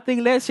Redemption planta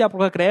iglesias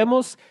porque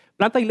creemos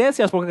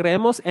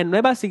en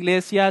nuevas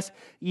iglesias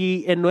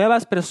y en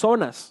nuevas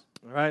personas.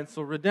 All right,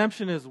 so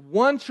Redemption is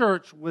one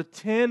church with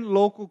 10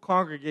 local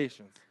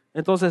congregations.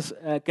 Entonces,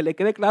 que le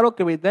quede claro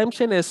que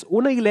Redemption es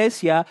una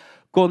iglesia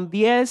con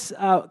 10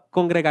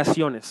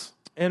 congregaciones.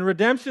 And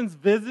Redemption's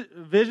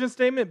vision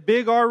statement,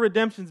 Big R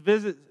Redemption's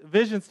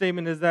vision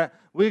statement is that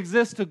we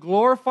exist to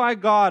glorify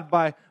God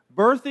by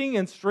birthing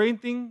and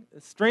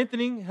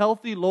strengthening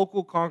healthy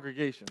local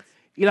congregations.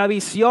 Y la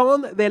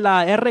visión de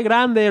la R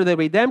grande de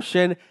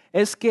Redemption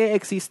es que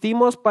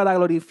existimos para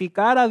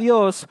glorificar a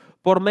Dios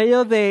por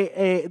medio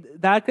de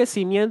dar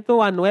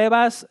crecimiento a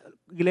nuevas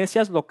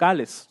iglesias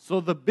locales.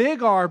 So the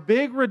Big R,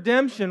 Big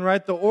Redemption,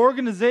 right? The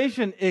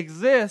organization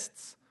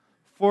exists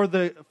for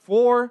the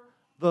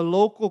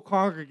local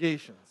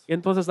congregations. Y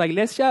entonces la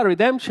iglesia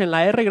Redemption,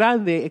 la R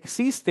grande,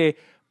 existe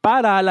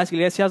para las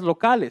iglesias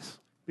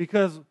locales.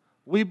 Because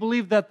we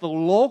believe that the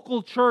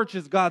local church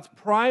is God's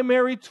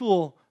primary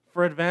tool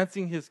for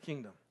advancing His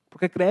kingdom.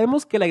 Porque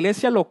creemos que la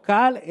iglesia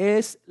local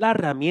es la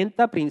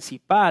herramienta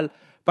principal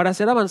para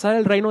hacer avanzar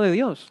el reino de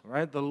Dios.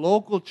 Right? The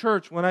local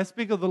church. When I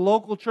speak of the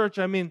local church,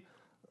 I mean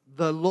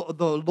the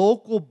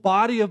local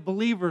body of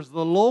believers,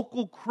 the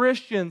local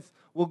Christians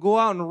will go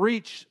out and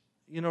reach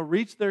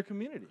their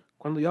community.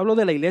 Cuando yo hablo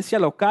de la iglesia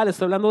local,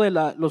 estoy hablando de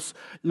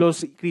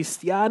los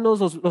cristianos,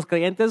 los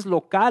creyentes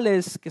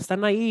locales que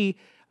están ahí,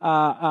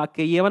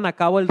 que llevan a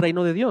cabo el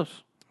reino de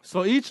Dios.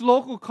 So each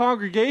local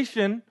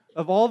congregation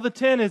of all the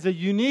 10 is a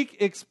unique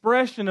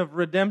expression of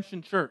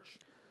Redemption Church.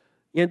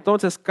 Y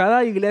entonces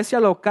cada iglesia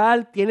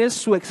local tiene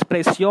su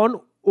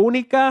expresión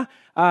única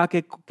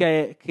que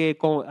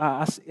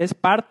es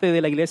parte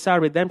de la iglesia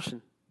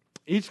Redemption.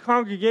 Each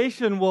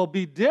congregation will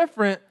be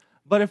different,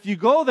 but if you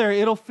go there,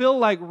 it'll feel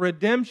like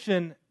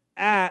redemption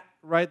at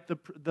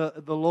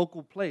the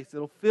local place.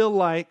 It'll feel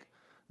like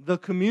the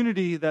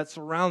community that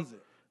surrounds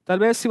it. Tal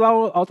vez si va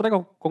a otra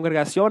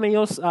congregación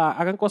ellos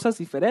hagan cosas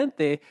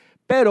diferentes,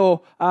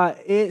 pero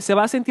se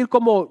va a sentir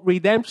como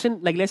Redemption,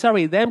 la iglesia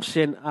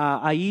Redemption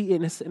ahí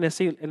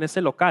en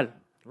ese local.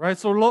 Right,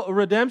 so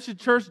Redemption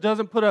Church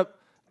doesn't put up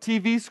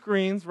TV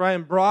screens, right,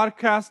 and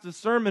broadcast a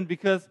sermon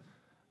because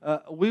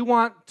we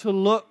want to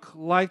look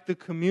like the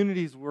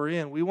communities we're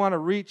in. We want to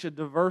reach a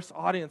diverse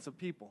audience of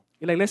people.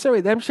 Y la iglesia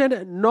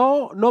Redemption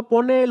no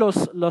pone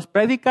los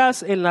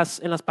prédicas en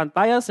las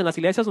pantallas, en las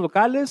iglesias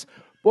locales,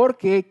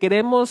 porque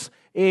queremos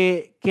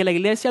que la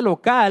iglesia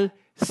local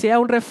sea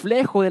un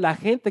reflejo de la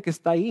gente que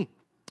está ahí.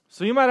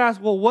 So you might ask,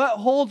 well, what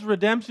holds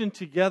Redemption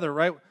together,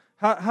 right?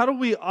 How do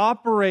we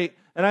operate?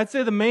 And I'd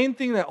say the main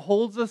thing that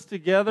holds us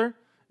together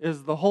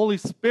is the Holy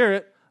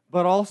Spirit,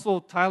 but also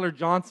Tyler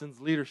Johnson's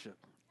leadership.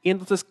 Y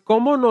entonces,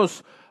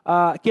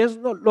 ¿qué es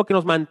lo que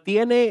nos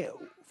mantiene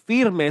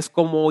firmes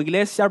como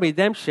iglesia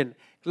Redemption?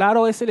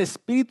 Claro, es el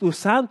Espíritu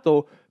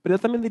Santo, pero yo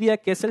también diría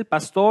que es el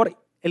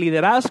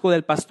liderazgo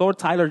del pastor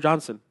Tyler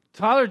Johnson.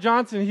 Tyler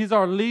Johnson, he's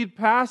our lead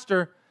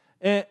pastor,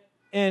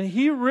 and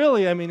he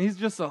really, I mean, he's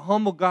just a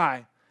humble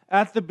guy.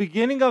 At the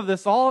beginning of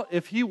this all,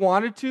 if he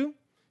wanted to,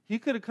 he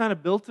could have kind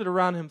of built it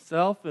around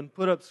himself and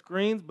put up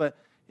screens, but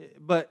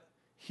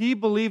he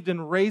believed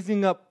in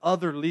raising up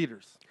other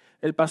leaders.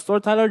 El pastor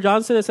Tyler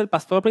Johnson es el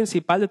pastor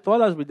principal de todas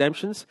las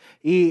Redemptions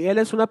y él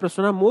es una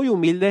persona muy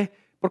humilde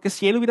porque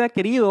si él hubiera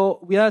querido,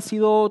 hubiera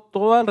sido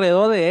todo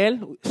alrededor de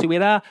él, se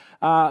hubiera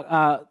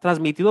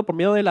transmitido por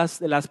medio de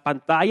las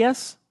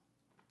pantallas.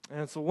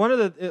 And so one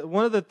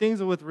of the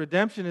things with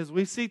redemption is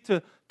we seek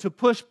to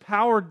push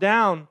power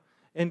down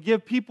and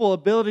give people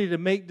ability to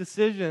make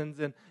decisions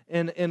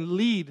and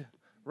lead,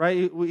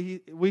 right?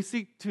 We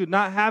seek to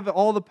not have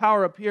all the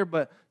power up here,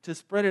 but to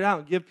spread it out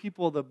and give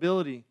people the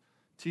ability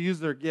to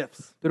use their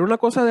gifts. Pero una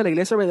cosa de la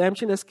iglesia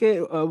Redemption es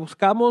que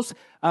buscamos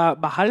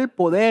bajar el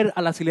poder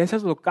a las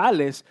iglesias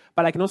locales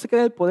para que no se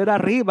quede el poder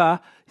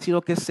arriba,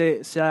 sino que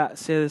se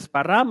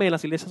desparrame en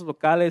las iglesias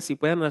locales y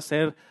puedan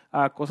hacer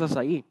cosas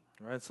ahí.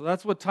 Right, so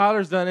that's what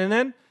Tyler's done. And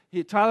then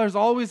Tyler's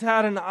always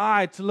had an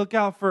eye to look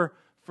out for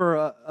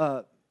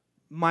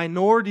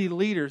minority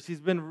leaders.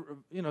 He's been,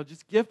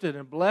 just gifted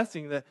and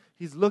blessing that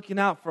he's looking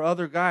out for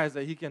other guys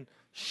that he can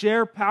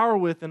share power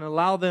with and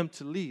allow them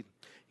to lead.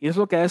 Y es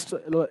lo que es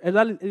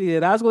el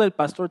liderazgo del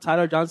pastor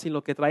Tyler Johnson,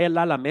 lo que trae él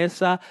a la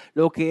mesa,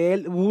 lo que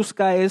él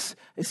busca es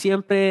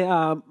siempre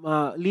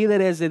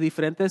líderes de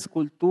diferentes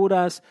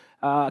culturas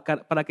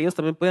para que ellos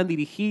también puedan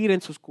dirigir en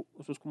sus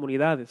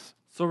comunidades.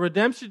 So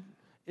redemption,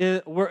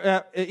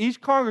 each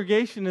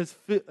congregation is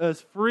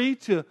free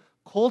to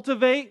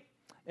cultivate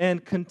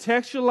and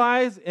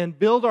contextualize and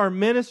build our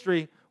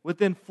ministry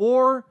within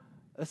 4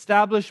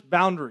 established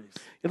boundaries.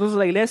 Entonces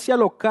la iglesia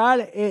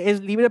local es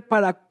libre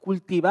para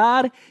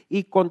cultivar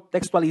y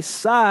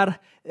contextualizar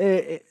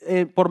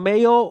por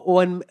medio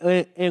o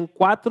en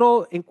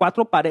cuatro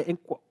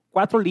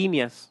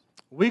líneas.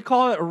 We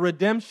call it a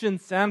redemption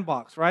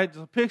sandbox, right?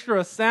 Just picture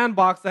a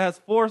sandbox that has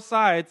 4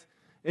 sides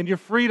and you're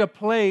free to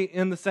play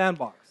in the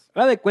sandbox.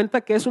 Haga de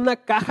cuenta que es una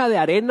caja de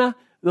arena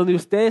donde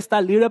usted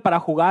está libre para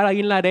jugar ahí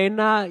en la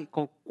arena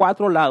con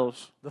 4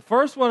 lados. The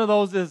first one of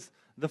those is,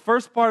 the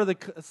first part of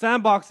the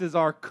sandbox is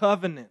our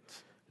covenant.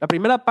 La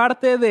primera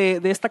parte de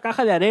esta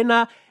caja de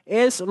arena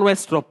es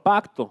nuestro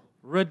pacto.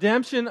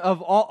 Redemption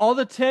of all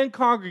the 10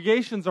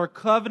 congregations are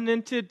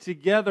covenanted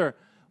together.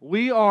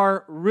 We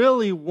are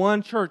really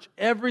one church.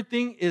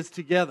 Everything is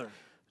together.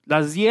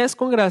 Las 10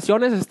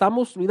 congregaciones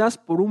estamos unidas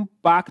por un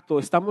pacto,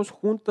 estamos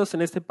juntas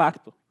en este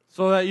pacto.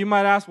 So that you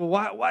might ask, well,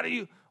 why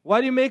do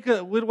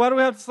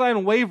we have to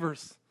sign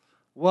waivers?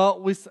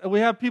 Well, we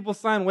have people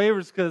sign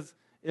waivers because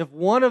if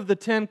one of the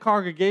 10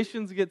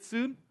 congregations gets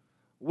sued,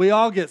 we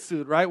all get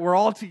sued, right? We're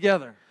all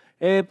together.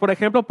 Por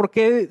ejemplo,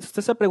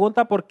 usted se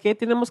pregunta por qué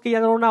tenemos que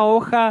llenar una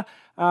hoja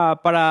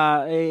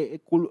para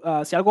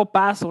si algo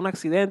pasa, un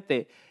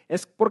accidente.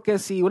 Es porque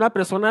si una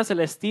persona se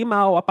le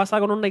estima o ha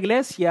pasado en una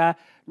iglesia,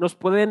 nos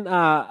pueden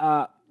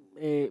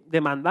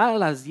demandar a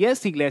las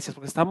 10 iglesias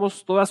porque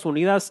estamos todas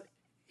unidas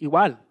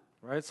igual.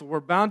 Right? So we're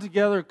bound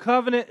together.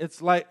 Covenant,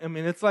 it's like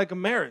a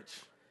marriage.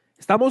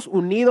 Estamos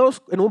unidos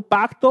en un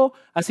pacto,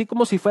 así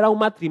como si fuera un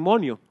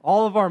matrimonio.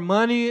 All of our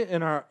money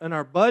and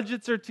our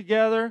budgets are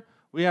together.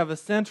 We have a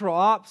central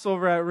ops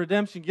over at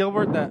Redemption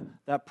Gilbert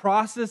that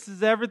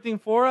processes everything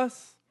for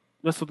us.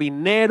 Nuestro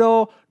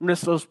dinero,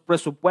 nuestros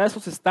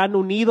presupuestos están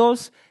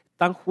unidos,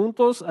 están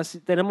juntos. Así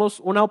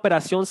tenemos una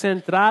operación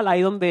central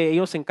ahí donde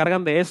ellos se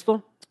encargan de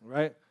esto.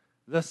 Right.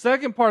 The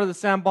second part of the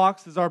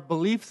sandbox is our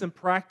beliefs and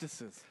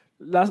practices.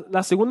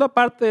 La segunda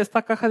parte de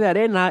esta caja de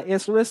arena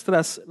es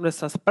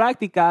nuestras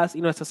prácticas y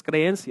nuestras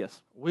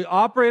creencias. We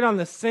operate on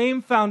the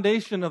same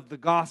foundation of the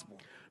gospel.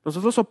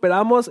 Nosotros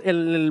operamos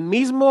en el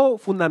mismo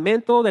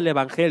fundamento del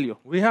evangelio.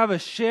 We have a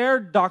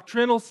shared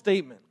doctrinal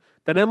statement.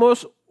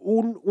 Tenemos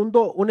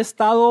un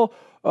estado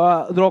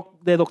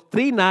de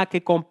doctrina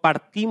que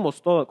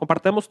compartimos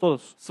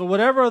todos. So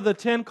whatever of the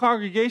 10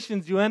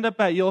 congregations you end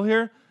up at, you'll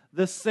hear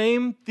the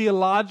same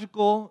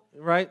theological,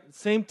 right?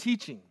 Same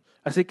teaching.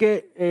 Así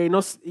que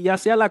ya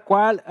sea la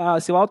cual,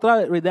 si va a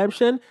otra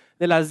Redemption,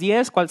 de las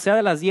 10, cual sea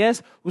de las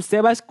 10,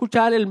 usted va a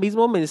escuchar el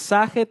mismo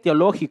mensaje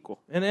teológico.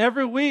 And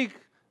every week,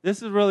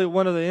 this is really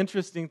one of the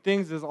interesting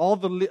things, is all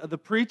the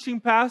preaching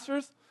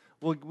pastors,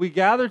 we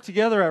gather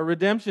together at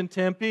Redemption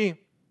Tempe,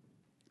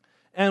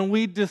 and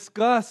we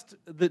discuss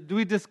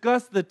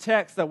the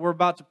text that we're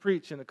about to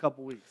preach in a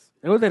couple weeks.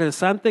 Algo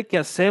interesante que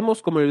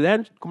hacemos como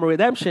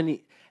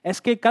Redemption es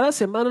que cada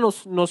semana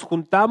nos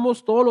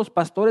juntamos todos los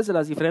pastores de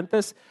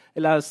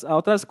las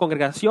otras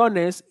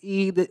congregaciones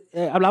y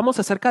hablamos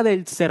acerca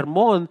del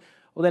sermón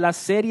o de la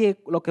serie,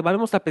 lo que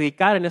vamos a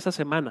predicar en esa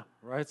semana.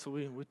 Right, so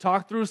we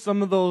talk through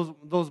some of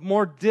those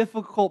more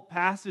difficult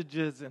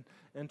passages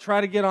and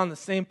try to get on the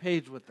same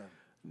page with them.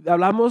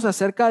 Hablamos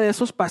acerca de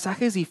esos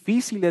pasajes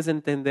difíciles de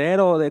entender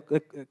o de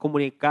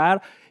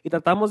comunicar y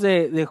tratamos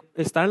de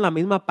estar en la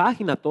misma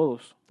página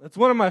todos. That's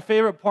one of my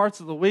favorite parts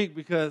of the week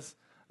because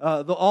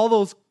all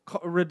those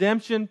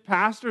redemption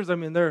pastors, I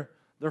mean, they're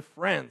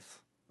friends.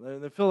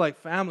 They feel like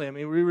family. I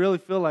mean, we really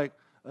feel like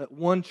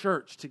one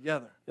church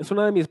together. Es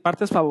una de mis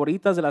partes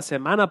favoritas de la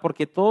semana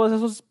porque todos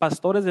esos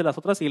pastores de las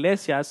otras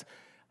iglesias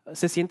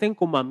se sienten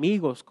como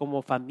amigos,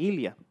 como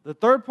familia. The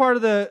third part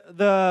of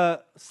the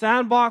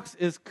sandbox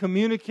is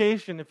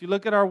communication. If you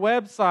look at our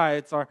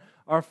websites,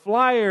 our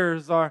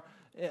flyers, our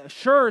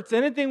shirts,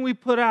 anything we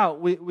put out,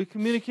 we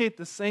communicate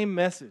the same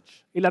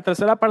message. Y la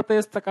tercera parte de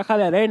esta caja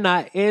de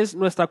arena es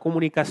nuestra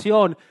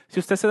comunicación. Si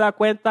usted se da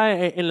cuenta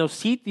en los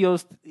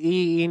sitios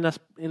y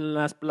en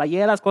las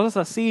playeras, cosas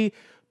así,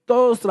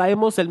 todos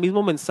traemos el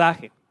mismo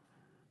mensaje.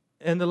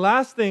 And the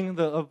last thing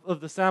of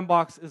the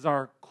sandbox is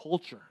our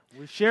culture.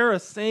 We share a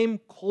same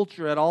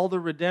culture at all the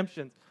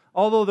redemptions.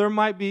 Although there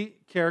might be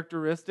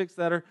characteristics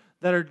that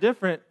are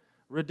different,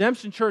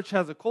 Redemption Church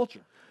has a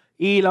culture.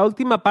 Y la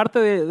última parte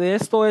de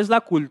esto es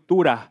la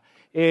cultura.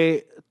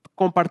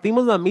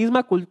 Compartimos la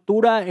misma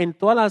cultura en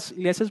todas las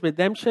iglesias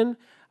Redemption,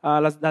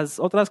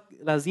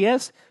 las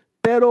 10,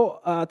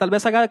 pero tal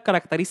vez haga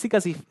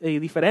características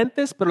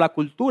diferentes, pero la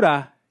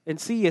cultura en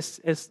sí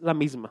es la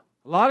misma.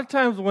 A lot of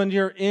times when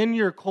you're in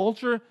your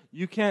culture,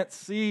 you can't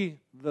see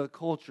the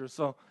culture.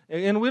 So,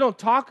 and we don't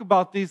talk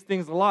about these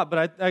things a lot,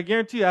 but I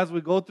guarantee you as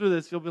we go through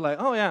this, you'll be like,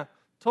 oh yeah,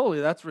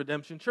 totally, that's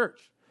Redemption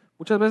Church.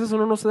 Muchas veces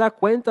uno no se da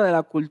cuenta de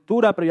la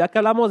cultura, pero ya que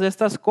hablamos de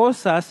estas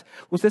cosas,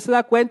 usted se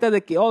da cuenta de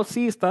que, oh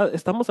sí,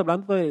 estamos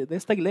hablando de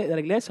esta iglesia, de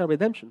la iglesia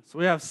Redemption. So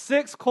we have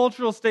 6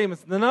 cultural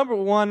statements. The number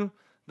one,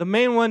 the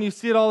main one, you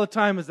see it all the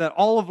time, is that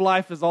all of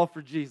life is all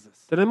for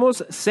Jesus.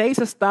 Tenemos 6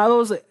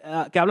 estados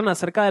que hablan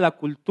acerca de la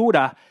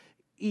cultura.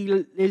 Y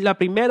la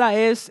primera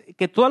es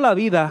que toda la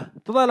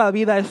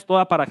vida es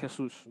toda para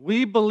Jesús.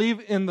 We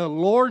believe in the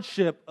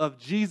lordship of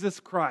Jesus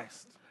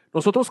Christ.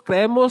 Nosotros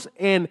creemos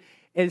en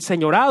el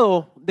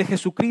señorado de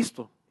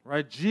Jesucristo.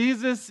 Right?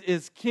 Jesus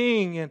is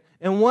king,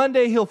 and one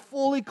day he'll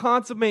fully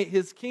consummate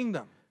his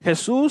kingdom.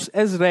 Jesús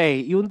es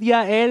rey y un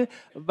día él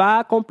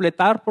va a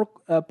completar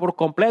por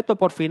completo,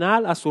 por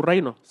final, a su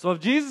reino. So if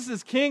Jesus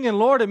is king and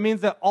Lord, it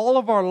means that all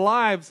of our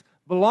lives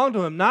belong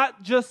to him,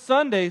 not just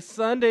Sunday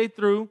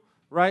through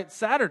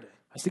Saturday.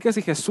 Así que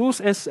si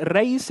Jesús es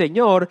rey y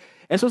señor,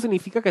 eso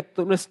significa que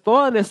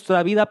toda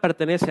nuestra vida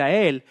pertenece a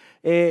él,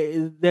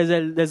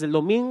 desde el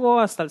domingo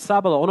hasta el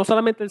sábado, o no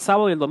solamente el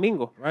sábado y el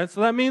domingo. Right?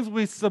 So that means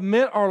we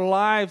submit our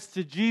lives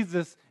to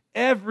Jesus,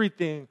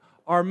 everything,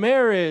 our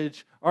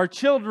marriage, our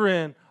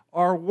children,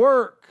 our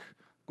work,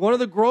 going to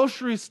the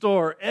grocery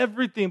store,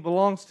 everything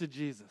belongs to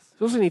Jesus.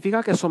 Eso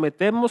significa que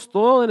sometemos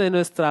todo de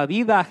nuestra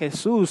vida a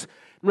Jesús,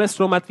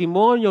 nuestro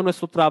matrimonio,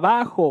 nuestro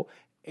trabajo,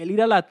 el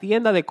ir a la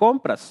tienda de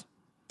compras.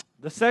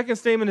 The second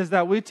statement is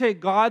that we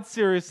take God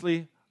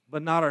seriously,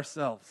 but not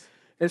ourselves.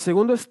 El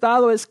segundo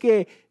estado es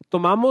que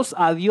tomamos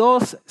a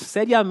Dios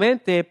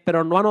seriamente,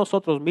 pero no a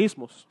nosotros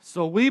mismos.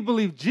 So we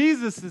believe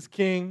Jesus is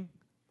king,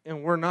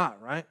 and we're not,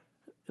 right?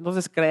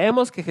 Entonces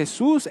creemos que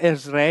Jesús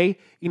es rey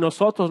y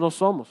nosotros no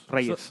somos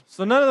reyes.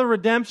 So none of the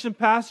redemption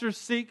pastors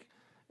seek,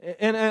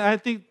 and I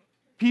think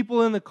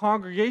people in the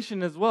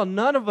congregation as well,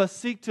 none of us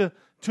seek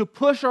to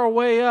push our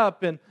way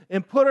up and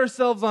put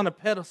ourselves on a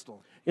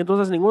pedestal.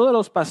 Entonces ninguno de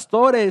los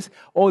pastores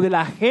o de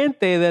la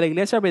gente de la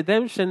iglesia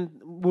Redemption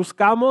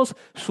buscamos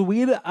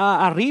subir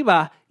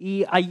arriba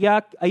y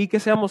ahí que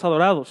seamos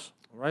adorados.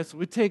 Right, so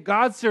we take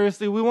God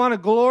seriously. We want to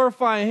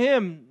glorify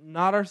him,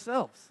 not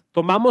ourselves.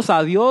 Tomamos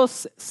a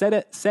Dios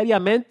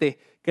seriamente,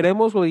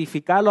 queremos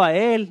glorificarlo a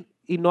él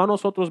y no a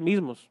nosotros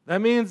mismos.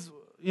 That means,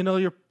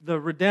 the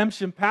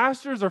redemption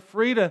pastors are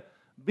free to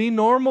be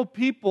normal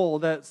people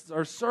that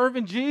are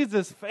serving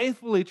Jesus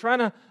faithfully, trying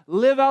to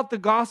live out the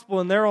gospel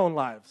in their own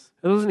lives.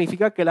 Eso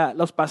significa que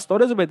los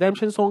pastores de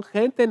Redemption son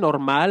gente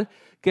normal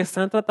que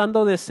están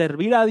tratando de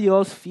servir a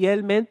Dios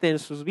fielmente en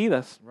sus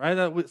vidas.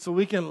 Right? So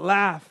we can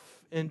laugh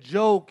and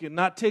joke and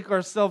not take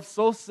ourselves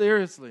so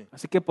seriously.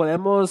 Así que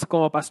podemos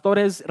como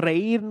pastores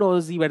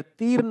reírnos,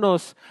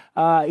 divertirnos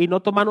y no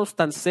tomarnos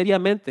tan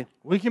seriamente.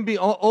 We can be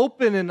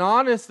open and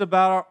honest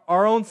about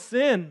our own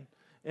sin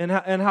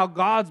and how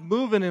God's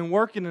moving and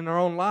working in our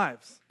own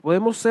lives.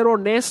 Podemos ser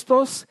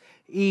honestos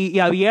y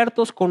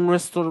abiertos con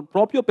nuestro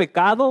propio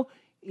pecado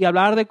y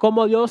hablar de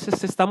cómo Dios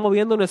se está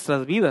moviendo en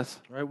nuestras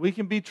vidas. Right? We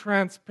can be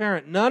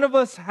transparent. None of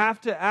us have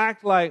to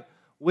act like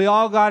we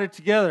all got it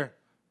together,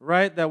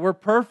 right? That we're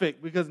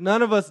perfect, because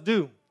none of us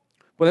do.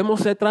 Podemos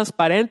ser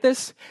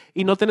transparentes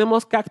y no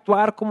tenemos que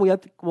actuar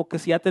como que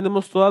si ya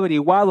tenemos todo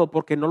averiguado,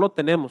 porque no lo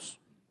tenemos.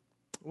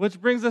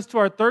 Which brings us to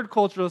our third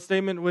cultural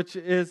statement, which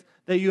is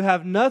that you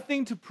have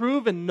nothing to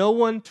prove and no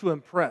one to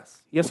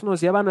impress. Y eso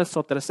nos lleva a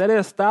nuestro tercer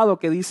estado,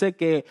 que dice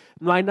que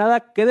no hay nada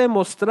que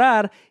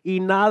demostrar y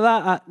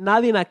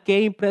nadie a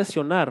qué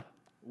impresionar.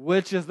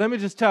 Which is, let me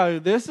just tell you,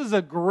 this is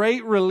a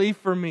great relief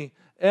for me.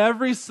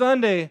 Every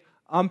Sunday,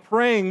 I'm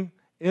praying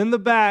in the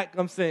back.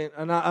 I'm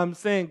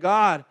saying,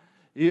 God,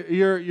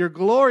 you're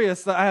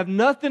glorious. I have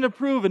nothing to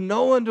prove and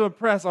no one to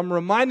impress. I'm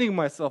reminding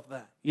myself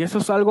that. Y eso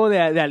es algo de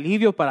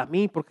alivio para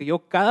mí, porque yo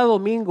cada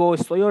domingo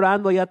estoy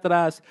orando allá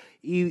atrás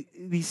y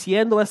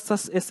diciendo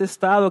este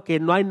estado que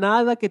no hay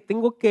nada que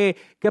tengo que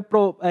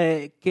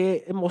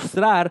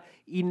mostrar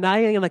y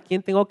nadie a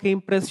quien tengo que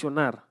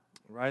impresionar.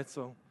 Right,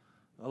 so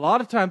A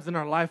lot of times in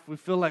our life, we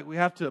feel like we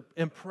have to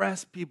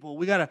impress people.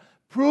 We got to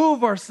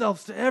prove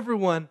ourselves to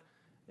everyone,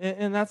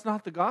 and that's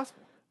not the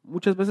gospel.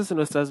 Muchas veces en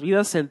nuestras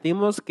vidas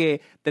sentimos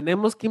que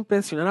tenemos que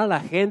impresionar a la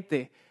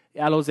gente,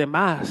 a los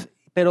demás,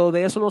 pero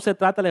de eso no se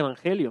trata el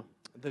evangelio.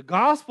 The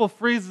gospel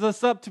frees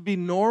us up to be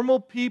normal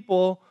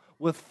people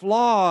with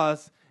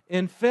flaws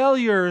and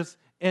failures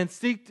and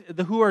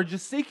who are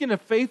just seeking to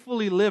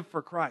faithfully live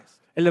for Christ.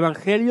 El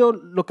evangelio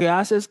lo que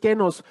hace es que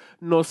nos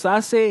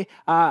abre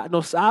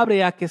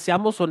a que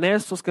seamos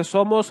honestos, que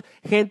somos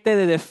gente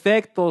de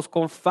defectos,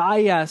 con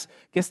fallas,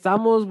 que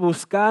estamos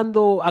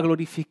buscando a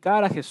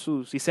glorificar a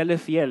Jesús y serle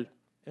fiel.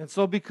 And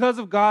so because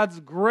of God's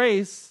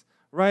grace,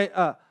 right,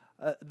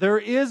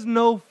 there's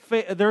no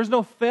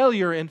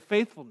failure in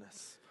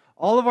faithfulness.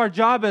 All of our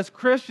job as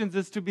Christians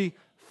is to be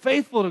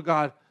faithful to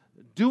God,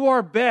 do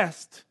our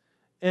best,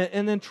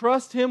 and then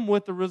trust Him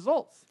with the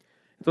results.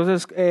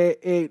 Entonces,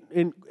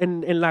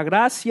 en la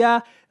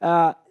gracia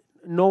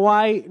no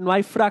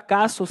hay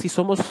fracaso si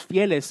somos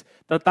fieles.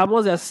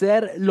 Tratamos de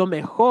hacer lo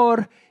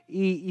mejor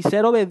y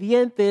ser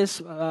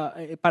obedientes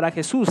para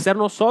Jesús, ser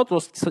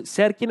nosotros,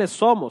 ser quienes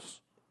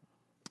somos.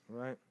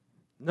 Right.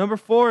 Number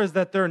 4 is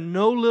that there are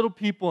no little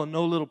people and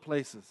no little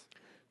places.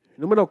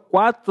 Número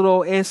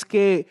 4 es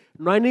que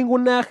no hay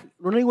ninguna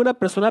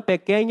persona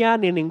pequeña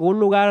ni ningún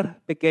lugar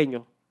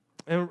pequeño.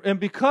 And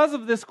because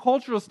of this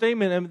cultural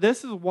statement, and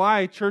this is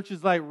why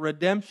churches like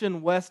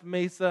Redemption West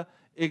Mesa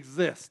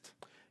exist.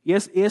 Y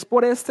es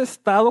por este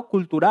estado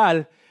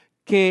cultural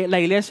que la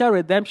iglesia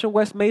Redemption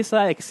West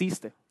Mesa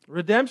existe.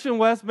 Redemption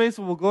West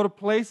Mesa will go to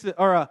places,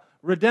 or a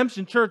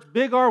Redemption Church,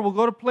 Big R, will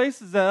go to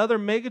places that other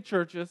mega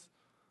churches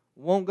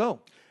won't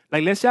go. La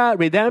iglesia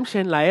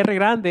Redemption, la R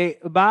grande,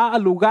 va a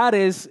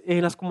lugares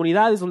en las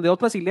comunidades donde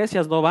otras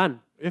iglesias no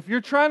van. If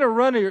you're trying to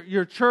run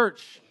your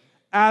church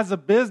as a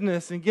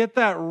business and get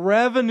that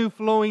revenue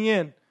flowing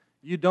in,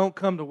 you don't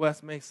come to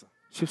West Mesa.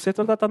 Si usted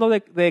está tratando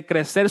de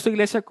crecer su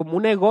iglesia como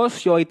un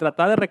negocio y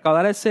tratar de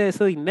recaudar ese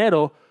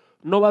dinero,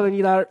 no va a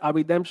venir a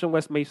Redemption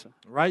West Mesa.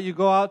 Right? You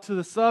go out to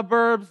the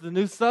suburbs, the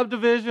new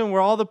subdivision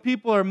where all the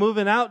people are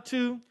moving out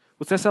to.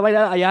 Usted se va a ir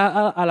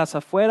allá a las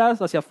afueras,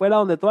 hacia afuera,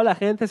 donde toda la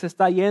gente se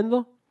está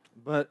yendo.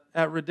 But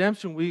at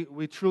Redemption,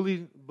 we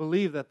truly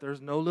believe that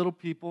there's no little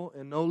people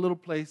and no little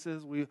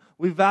places. We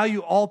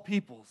value all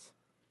peoples.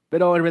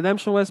 Pero en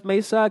Redemption West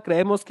Mesa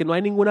creemos que no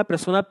hay ninguna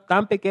persona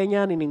tan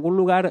pequeña ni ningún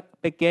lugar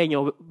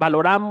pequeño.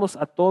 Valoramos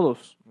a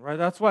todos. Right?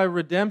 That's why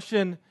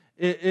Redemption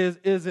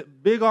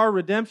Big R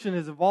Redemption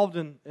is involved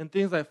in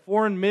things like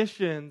foreign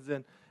missions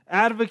and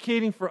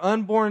advocating for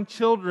unborn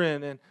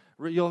children. And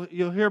you'll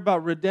hear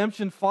about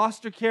redemption,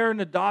 foster care, and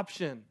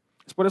adoption.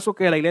 Es por eso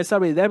que la iglesia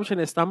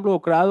Redemption está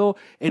involucrado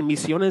en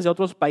misiones de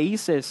otros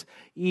países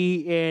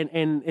y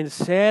en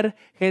ser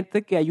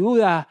gente que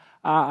ayuda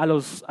a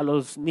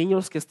los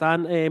niños que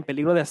están en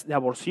peligro de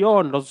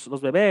aborción,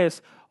 los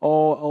bebés,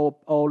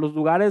 o los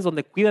lugares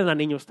donde cuidan a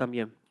niños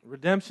también.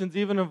 Redemption's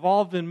even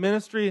involved in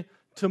ministry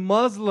to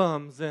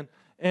Muslims and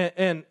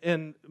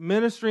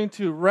ministering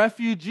to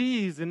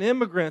refugees and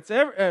immigrants.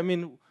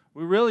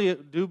 We really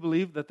do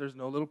believe that there's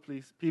no little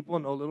people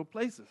and no little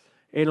places.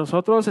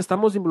 Nosotros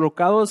estamos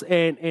involucrados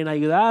en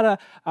ayudar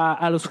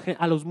a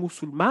los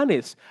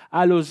musulmanes,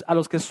 a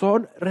los que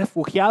son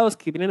refugiados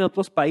que vienen de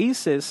otros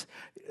países.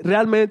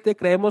 Realmente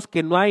creemos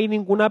que no hay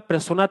ninguna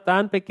persona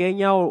tan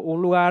pequeña o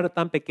un lugar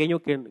tan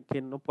pequeño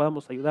que no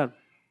podamos ayudar.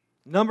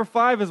 Number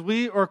 5 is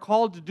we are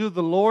called to do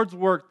the Lord's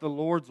work the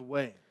Lord's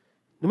way.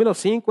 Número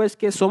 5 es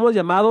que somos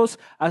llamados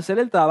a hacer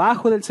el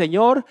trabajo del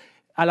Señor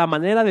a la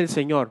manera del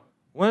Señor.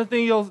 One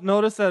thing you'll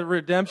notice at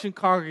Redemption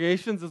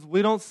congregations is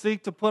we don't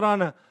seek to put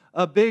on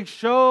a big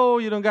show.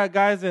 You don't got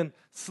guys in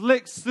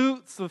slick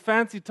suits with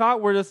fancy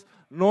talk. We're just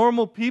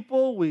normal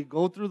people. We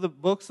go through the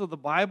books of the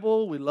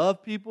Bible. We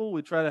love people.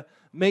 We try to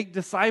make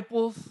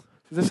disciples.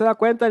 Si usted se da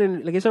cuenta,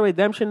 en la iglesia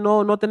Redemption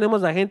no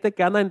tenemos a gente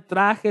que anda en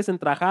trajes,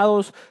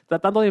 entrajados,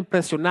 tratando de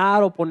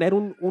impresionar o poner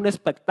un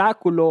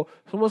espectáculo.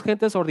 Somos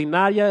gente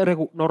ordinaria,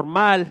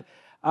 normal,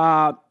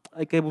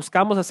 que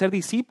buscamos hacer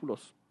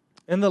discípulos.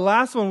 And the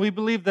last one, we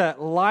believe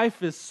that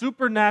life is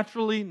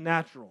supernaturally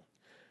natural.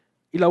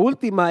 Y la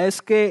última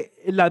es que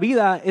la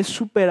vida es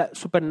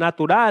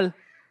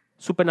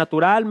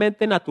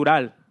supernaturalmente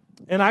natural.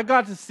 And I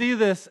got to see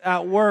this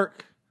at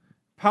work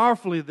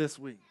powerfully this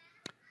week.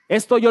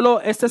 Este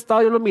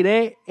estado yo lo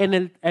miré en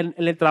el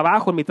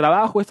trabajo, en mi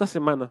trabajo esta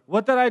semana.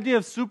 What that idea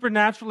of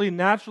supernaturally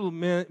natural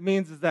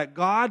means is that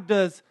God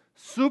does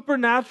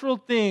supernatural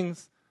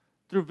things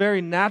through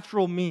very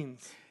natural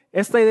means.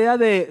 Esta idea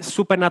de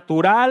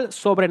supernatural,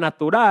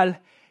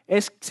 sobrenatural,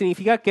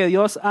 significa que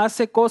Dios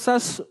hace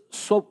cosas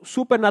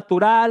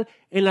supernatural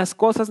en las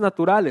cosas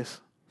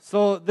naturales.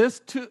 So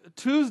this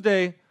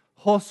Tuesday,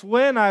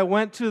 Josué and I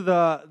went to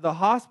the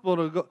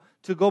hospital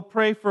to go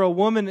pray for a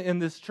woman in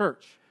this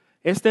church.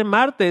 Este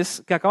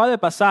martes que acaba de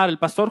pasar, el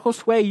pastor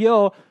Josué y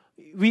yo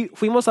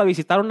fuimos a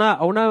visitar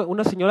a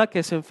una señora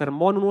que se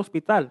enfermó en un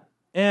hospital.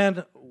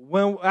 And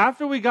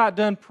after we got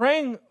done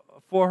praying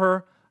for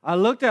her, I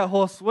looked at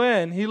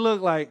Josué and he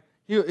looked like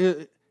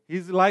he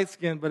He's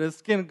light-skinned, but his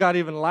skin got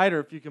even lighter,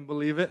 if you can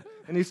believe it.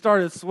 And he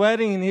started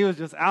sweating, and he was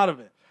just out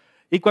of it.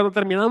 Y cuando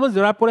terminamos de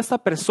orar por esta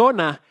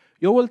persona,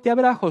 yo volteé a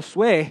ver a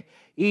Josué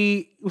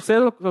y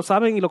ustedes lo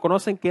saben y lo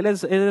conocen que él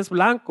es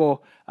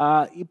blanco,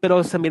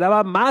 pero se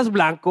miraba más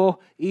blanco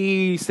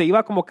y se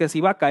iba como que se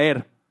iba a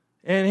caer.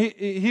 And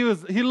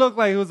he looked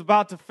like he was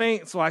about to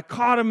faint, so I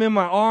caught him in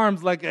my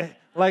arms like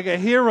a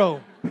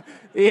hero.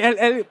 Y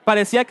él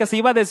parecía que se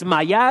iba a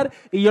desmayar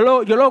y yo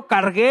lo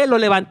cargué, lo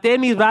levanté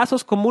en mis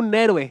brazos como un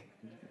héroe.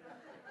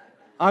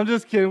 I'm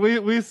just kidding.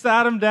 We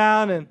sat him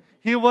down, and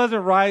he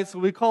wasn't right, so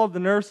we called the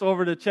nurse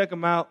over to check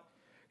him out.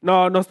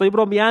 No estoy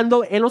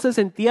bromeando, él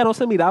no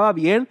se miraba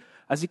bien,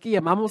 así que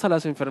llamamos a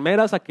las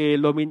enfermeras a que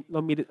lo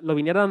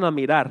vinieran a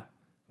mirar.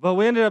 But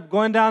we ended up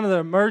going down to the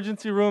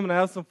emergency room, and I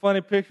have some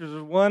funny pictures.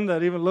 There's one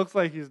that even looks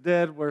like he's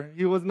dead, where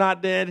he was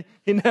not dead.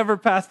 He never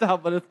passed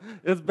out, but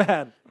it's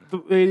bad.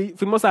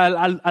 Fuimos a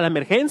la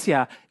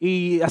emergencia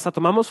y hasta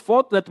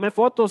le tomé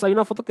fotos. Hay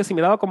una foto que se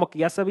miraba como que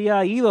ya se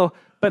había ido,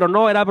 pero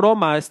no, era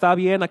broma. Está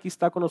bien, aquí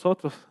está con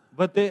nosotros.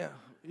 But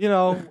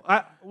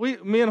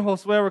me and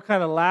Josue were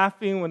kind of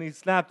laughing when he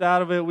snapped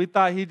out of it. We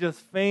thought he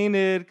just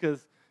fainted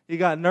because he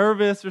got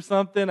nervous or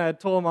something. I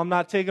told him I'm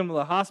not taking him to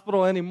the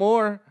hospital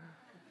anymore.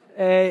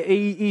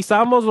 Y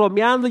estábamos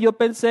bromeando. Yo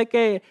pensé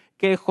que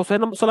José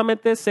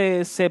solamente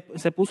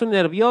se puso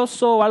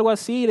nervioso o algo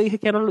así. Le dije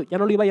que ya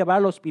no lo iba a llevar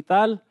al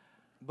hospital.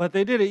 But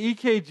they did an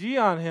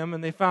EKG on him,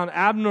 and they found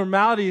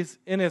abnormalities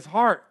in his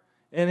heart.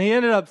 And he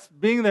ended up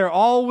being there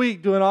all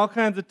week doing all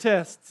kinds of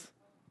tests.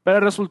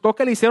 Pero resultó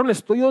que le hicieron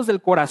estudios del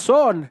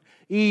corazón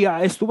y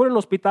estuvo en el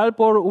hospital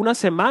por una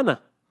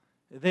semana.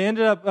 They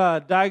ended up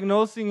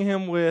diagnosing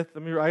him with,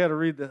 I got to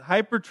read this,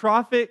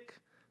 hypertrophic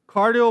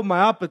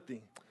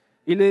cardiomyopathy.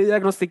 Y le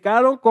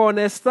diagnosticaron con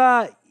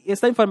esta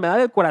enfermedad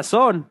del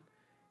corazón,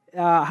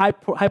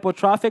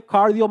 hypertrophic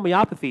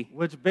cardiomyopathy.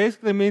 Which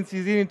basically means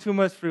he's eating too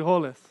much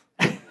frijoles.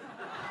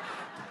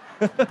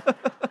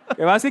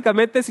 Que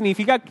básicamente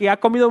significa que ha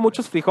comido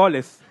muchos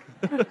frijoles.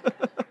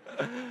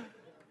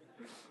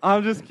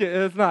 I'm just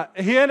kidding. It's not.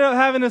 He ended up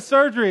having a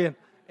surgery,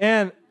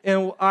 and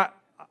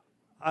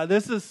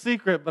this is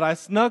secret, but I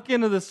snuck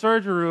into the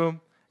surgery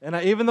room, and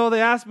even though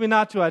they asked me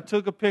not to, I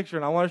took a picture,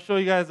 and I want to show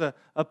you guys a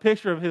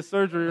picture of his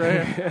surgery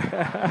right here.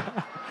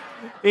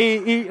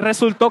 y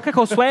resultó que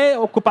Josué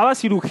ocupaba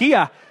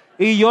cirugía,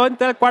 y yo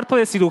entré al cuarto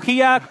de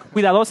cirugía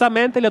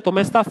cuidadosamente y le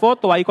tomé esta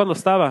foto ahí cuando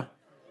estaba.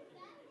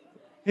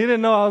 He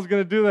didn't know I was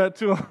going to do that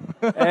to him.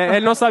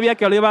 Él no sabía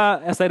que yo iba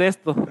a hacer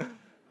esto.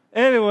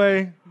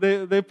 Anyway,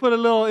 they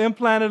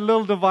implanted a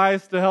little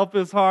device to help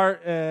his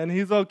heart, and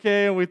he's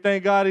okay, and we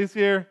thank God he's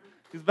here.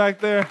 He's back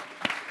there.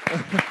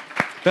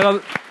 Pero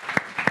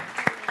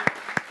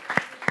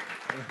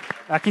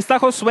aquí está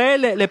Josué,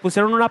 le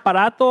pusieron un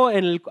aparato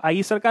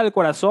ahí cerca del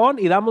corazón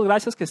y damos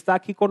gracias que está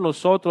aquí con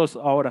nosotros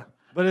ahora.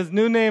 But his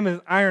new name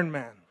is Iron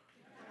Man.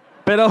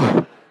 Pero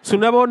su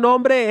nuevo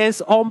nombre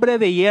es Hombre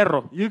de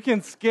Hierro. You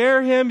can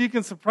scare him, you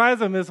can surprise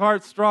him. His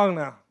heart's strong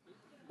now.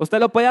 Usted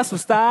lo puede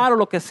asustar o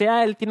lo que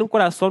sea, él tiene un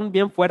corazón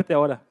bien fuerte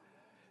ahora.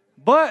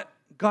 But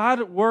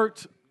God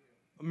worked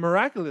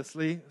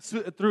miraculously,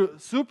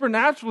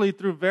 supernaturally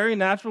through very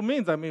natural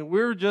means. I mean,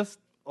 we were just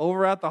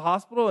over at the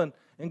hospital, and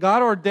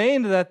God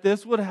ordained that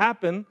this would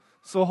happen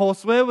so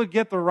Josue would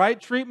get the right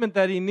treatment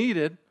that he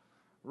needed,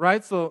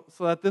 right? So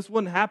that this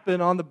wouldn't happen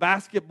on the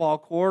basketball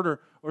court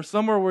or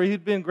somewhere where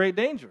he'd be in great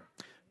danger.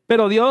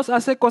 Pero Dios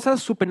hace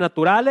cosas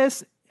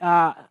supernaturales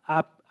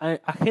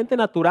a gente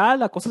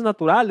natural, a cosas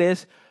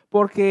naturales,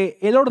 porque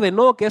Él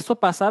ordenó que esto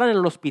pasara en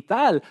el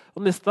hospital,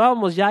 donde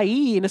estábamos ya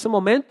ahí en ese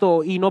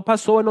momento, y no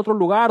pasó en otro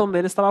lugar donde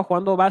Él estaba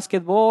jugando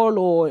básquetbol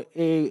o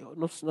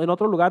en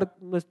otro lugar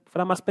donde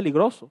fuera más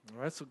peligroso.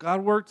 All right, so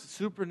God worked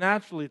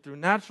supernaturally through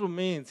natural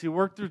means. He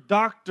worked through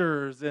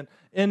doctors and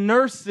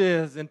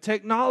nurses and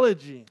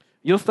technology.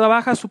 Dios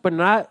trabaja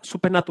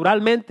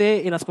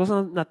supernaturalmente en las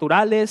cosas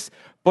naturales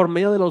por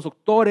medio de los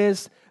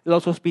doctores, de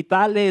los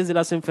hospitales, de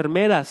las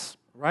enfermeras.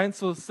 Right? And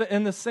so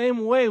in the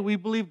same way, we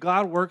believe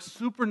God works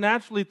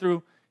supernaturally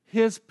through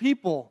His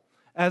people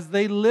as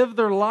they live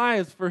their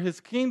lives for His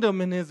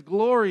kingdom and His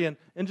glory and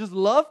just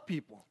love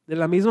people. De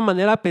la misma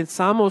manera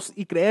pensamos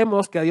y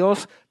creemos que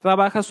Dios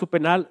trabaja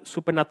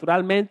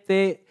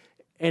supernaturalmente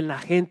en la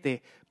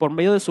gente, por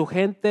medio de su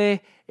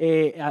gente,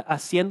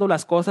 haciendo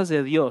las cosas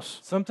de Dios.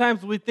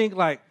 Sometimes we think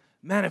like,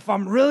 man, if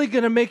I'm really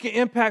going to make an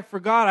impact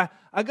for God,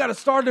 I got to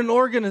start an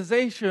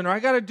organization, or I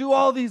got to do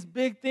all these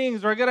big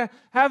things, or I got to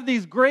have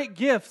these great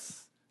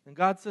gifts. And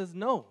God says,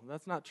 no,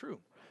 that's not true.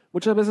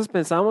 Muchas veces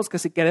pensamos que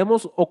si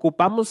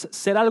ocupamos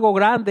ser algo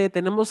grande,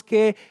 tenemos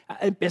que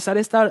empezar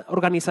esta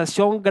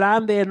organización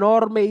grande,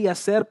 enorme y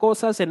hacer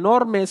cosas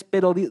enormes,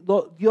 pero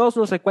Dios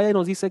nos recuerda y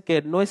nos dice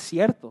que no es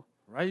cierto.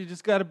 Right? You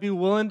just got to be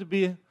willing to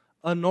be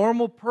a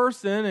normal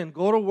person and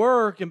go to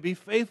work and be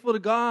faithful to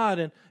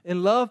God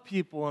and love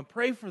people and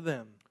pray for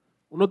them.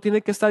 Uno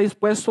tiene que estar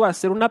dispuesto a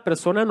ser una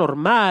persona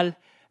normal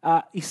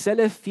y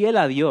serle fiel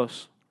a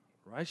Dios.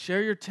 Right?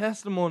 Share your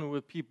testimony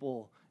with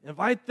people.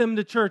 Invite them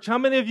to church. How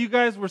many of you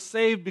guys were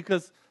saved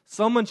because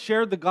someone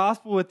shared the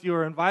gospel with you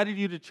or invited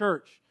you to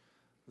church.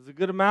 It's a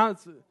good amount.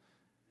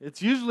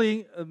 It's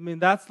usually,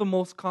 that's the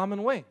most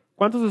common way.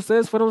 ¿Cuántos de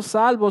ustedes fueron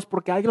salvos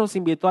porque alguien los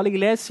invitó a la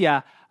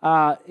iglesia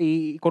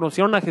y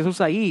conocieron a Jesús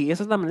ahí?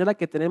 Esa es la manera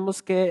que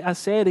tenemos que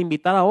hacer,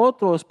 invitar a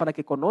otros para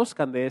que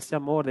conozcan de este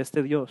amor, de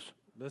este Dios.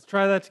 Let's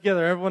try that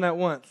together, everyone at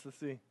once. Let's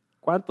see.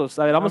 ¿Cuántos?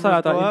 A ver, vamos a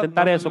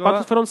intentar eso.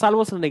 ¿Cuántos fueron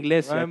salvos en la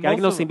iglesia? Que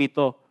alguien los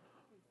invitó.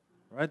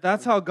 Right,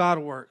 that's how God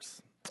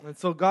works. And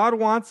so God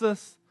wants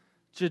us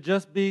to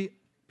just be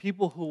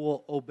people who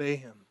will obey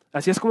Him.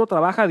 Así es como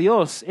trabaja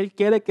Dios. Él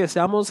quiere que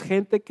seamos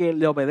gente que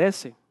le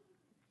obedece.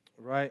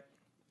 Right.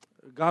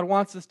 God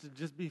wants us to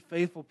just be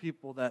faithful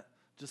people that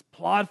just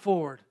plod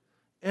forward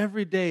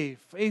every day,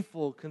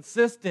 faithful,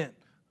 consistent,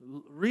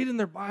 reading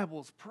their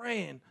Bibles,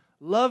 praying,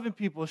 loving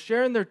people,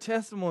 sharing their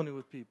testimony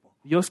with people.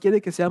 Dios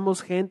quiere que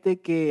seamos gente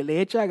que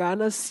le echa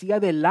ganas, siga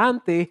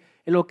adelante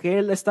en lo que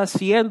Él está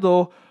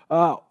haciendo,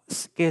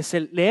 que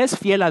le es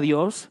fiel a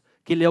Dios,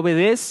 que le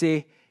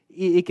obedece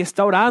y que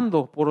está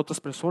orando por otras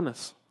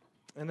personas.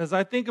 And as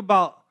I think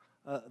about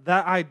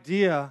that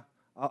idea,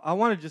 I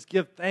want to just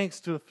give thanks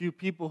to a few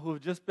people who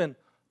have just been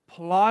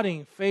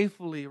plodding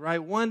faithfully, right,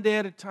 one day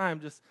at a time,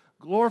 just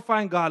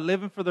glorifying God,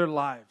 living for their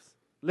lives,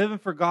 living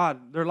for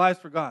God, their lives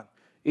for God.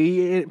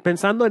 Y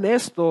pensando en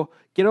esto,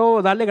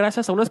 quiero darle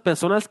gracias a unas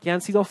personas que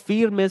han sido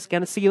firmes, que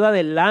han seguido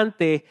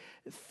adelante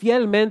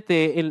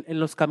fielmente en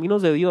los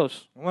caminos de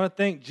Dios. I want to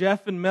thank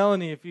Jeff and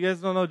Melanie. If you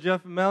guys don't know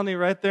Jeff and Melanie,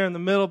 right there in the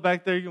middle,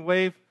 back there, you can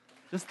wave.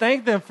 Just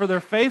thank them for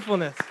their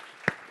faithfulness.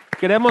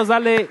 Queremos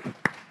darle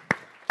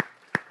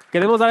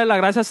las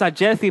gracias a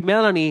Jeff y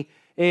Melanie.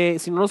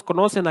 Si no los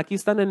conocen, aquí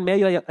están en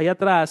medio, allá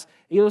atrás.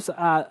 Ellos,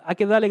 hay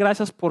que darle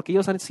gracias porque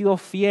ellos han sido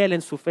fieles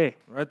en su fe.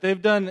 Right,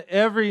 they've done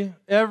every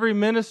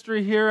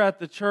ministry here at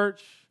the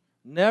church,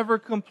 never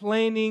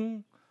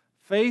complaining,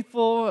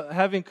 faithful,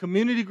 having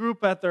community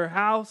group at their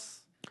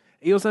house.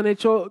 Ellos han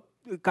hecho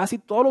casi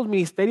todos los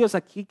ministerios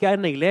aquí que hay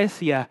en la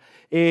iglesia.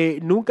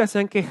 Nunca se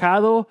han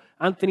quejado,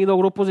 han tenido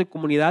grupos de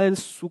comunidad en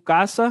su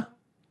casa.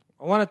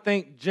 I want to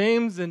thank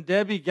James and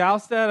Debbie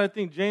Gaustad. I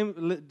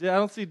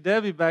don't see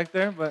Debbie back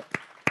there, but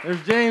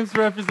there's James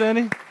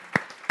representing.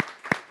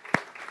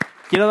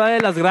 Quiero darle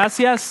las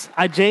gracias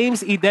a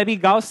James y Debbie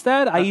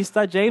Gaustad. Ahí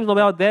está James, no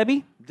veo a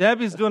Debbie.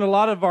 Debbie's doing a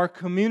lot of our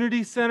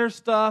community center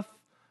stuff.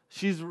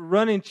 She's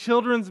running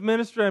children's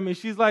ministry.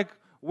 She's like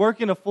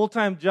working a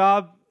full-time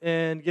job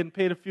and getting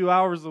paid a few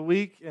hours a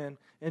week. And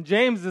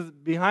James is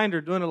behind her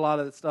doing a lot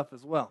of that stuff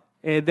as well.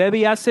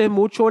 Debbie hace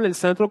mucho en el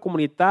centro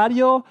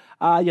comunitario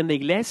y en la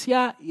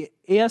iglesia.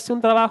 Ella hace un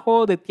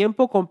trabajo de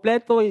tiempo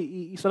completo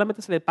y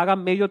solamente se le paga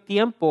medio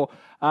tiempo.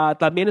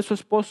 También su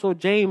esposo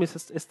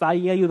James está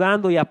ahí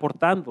ayudando y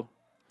aportando.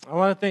 I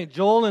want to thank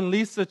Joel and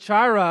Lisa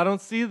Chira. I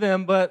don't see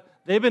them, but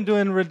they've been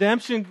doing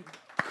Redemption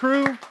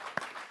Crew.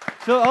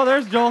 Oh,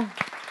 there's Joel.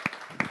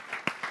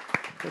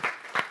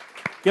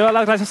 Quiero dar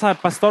las gracias al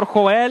pastor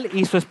Joel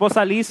y su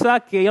esposa Lisa,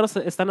 que ellos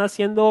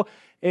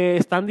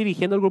están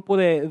dirigiendo el grupo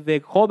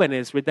de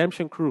jóvenes,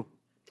 Redemption Crew.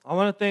 I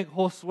want to thank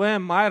Josué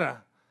and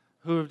Mayra,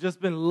 who have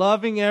just been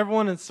loving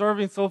everyone and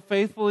serving so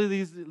faithfully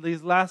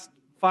these last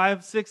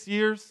 5-6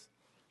 years.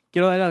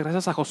 Quiero dar las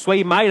gracias a Josué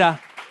y Mayra.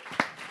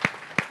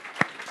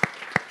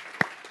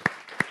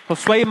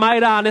 Josué y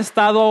Mayra han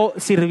estado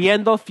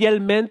sirviendo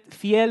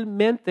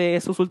fielmente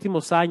estos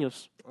últimos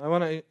años. I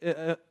want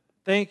to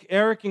thank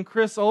Eric and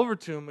Chris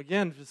Overton,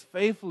 again, just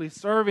faithfully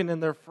serving in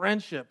their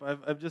friendship.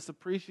 I've just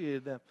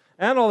appreciated them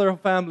and all their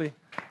family.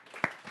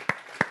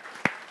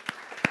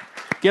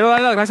 Quiero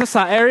dar las gracias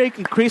a Eric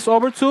y Chris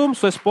Overton,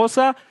 su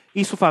esposa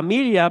y su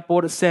familia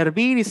por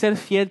servir y ser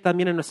fiel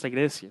también en nuestra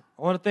iglesia.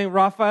 I want to thank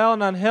Rafael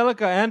and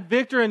Angelica and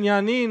Victor and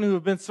Yanin, who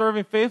have been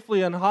serving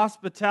faithfully in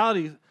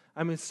hospitality.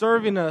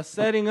 Serving,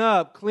 setting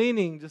up,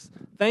 cleaning. Just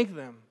thank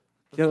them.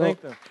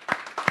 Thank them.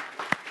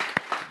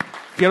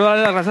 Quiero dar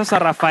las gracias a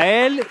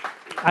Rafael,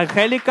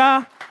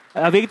 Angélica,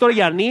 a Víctor y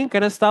Yanin, que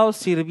han estado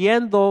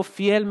sirviendo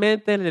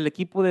fielmente en el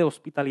equipo de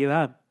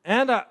hospitalidad.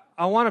 And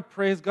I want to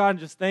praise God and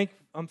just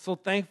I'm so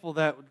thankful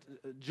that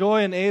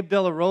Joy and Abe De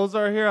La Rosa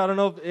are here. I don't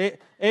know if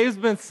Abe's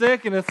been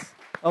sick, and it's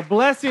a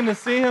blessing to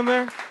see him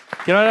there.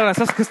 Quiero dar las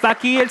gracias que está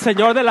aquí el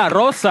señor De La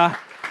Rosa.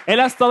 Él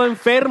ha estado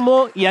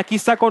enfermo y aquí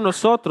está con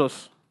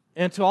nosotros.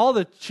 And to all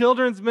the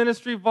children's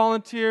ministry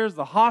volunteers,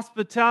 the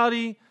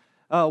hospitality,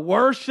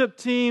 worship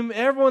team,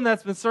 everyone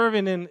that's been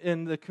serving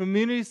in the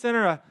community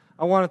center,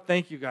 I want to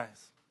thank you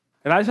guys.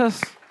 Gracias.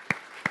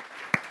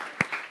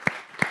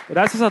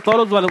 Gracias a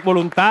todos los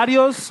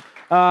voluntarios,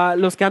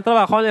 los que han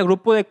trabajado en el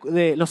grupo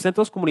de los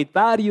centros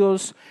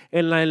comunitarios,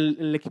 en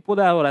el equipo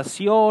de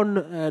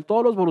adoración,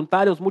 todos los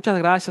voluntarios, muchas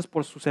gracias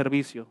por su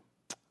servicio.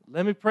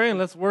 Let me pray and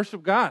let's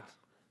worship God.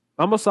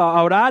 Vamos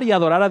a orar y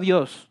adorar a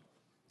Dios.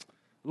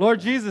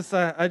 Lord Jesus,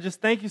 I just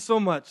thank you so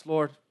much,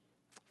 Lord,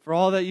 for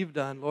all that you've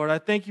done. Lord, I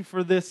thank you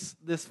for this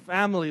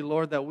family,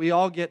 Lord, that we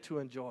all get to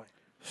enjoy.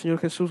 Señor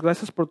Jesús,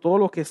 gracias por todo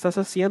lo que estás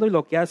haciendo y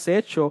lo que has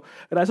hecho.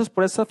 Gracias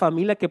por esa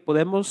familia que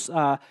podemos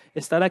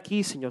estar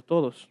aquí, Señor,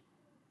 todos.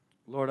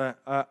 Lord,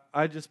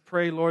 I just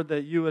pray, Lord,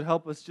 that you would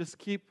help us just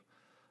keep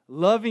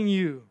loving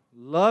you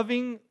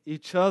loving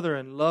each other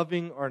and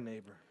loving our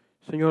neighbor.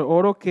 Señor,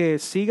 oro que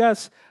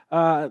sigas,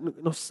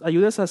 nos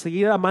ayudes a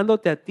seguir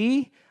amándote a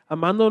ti,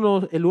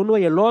 amándonos el uno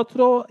y el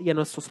otro y a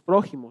nuestros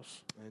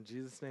prójimos. In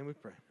Jesus' name we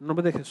pray. En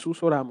nombre de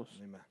Jesús oramos.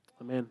 Amen.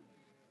 Amén.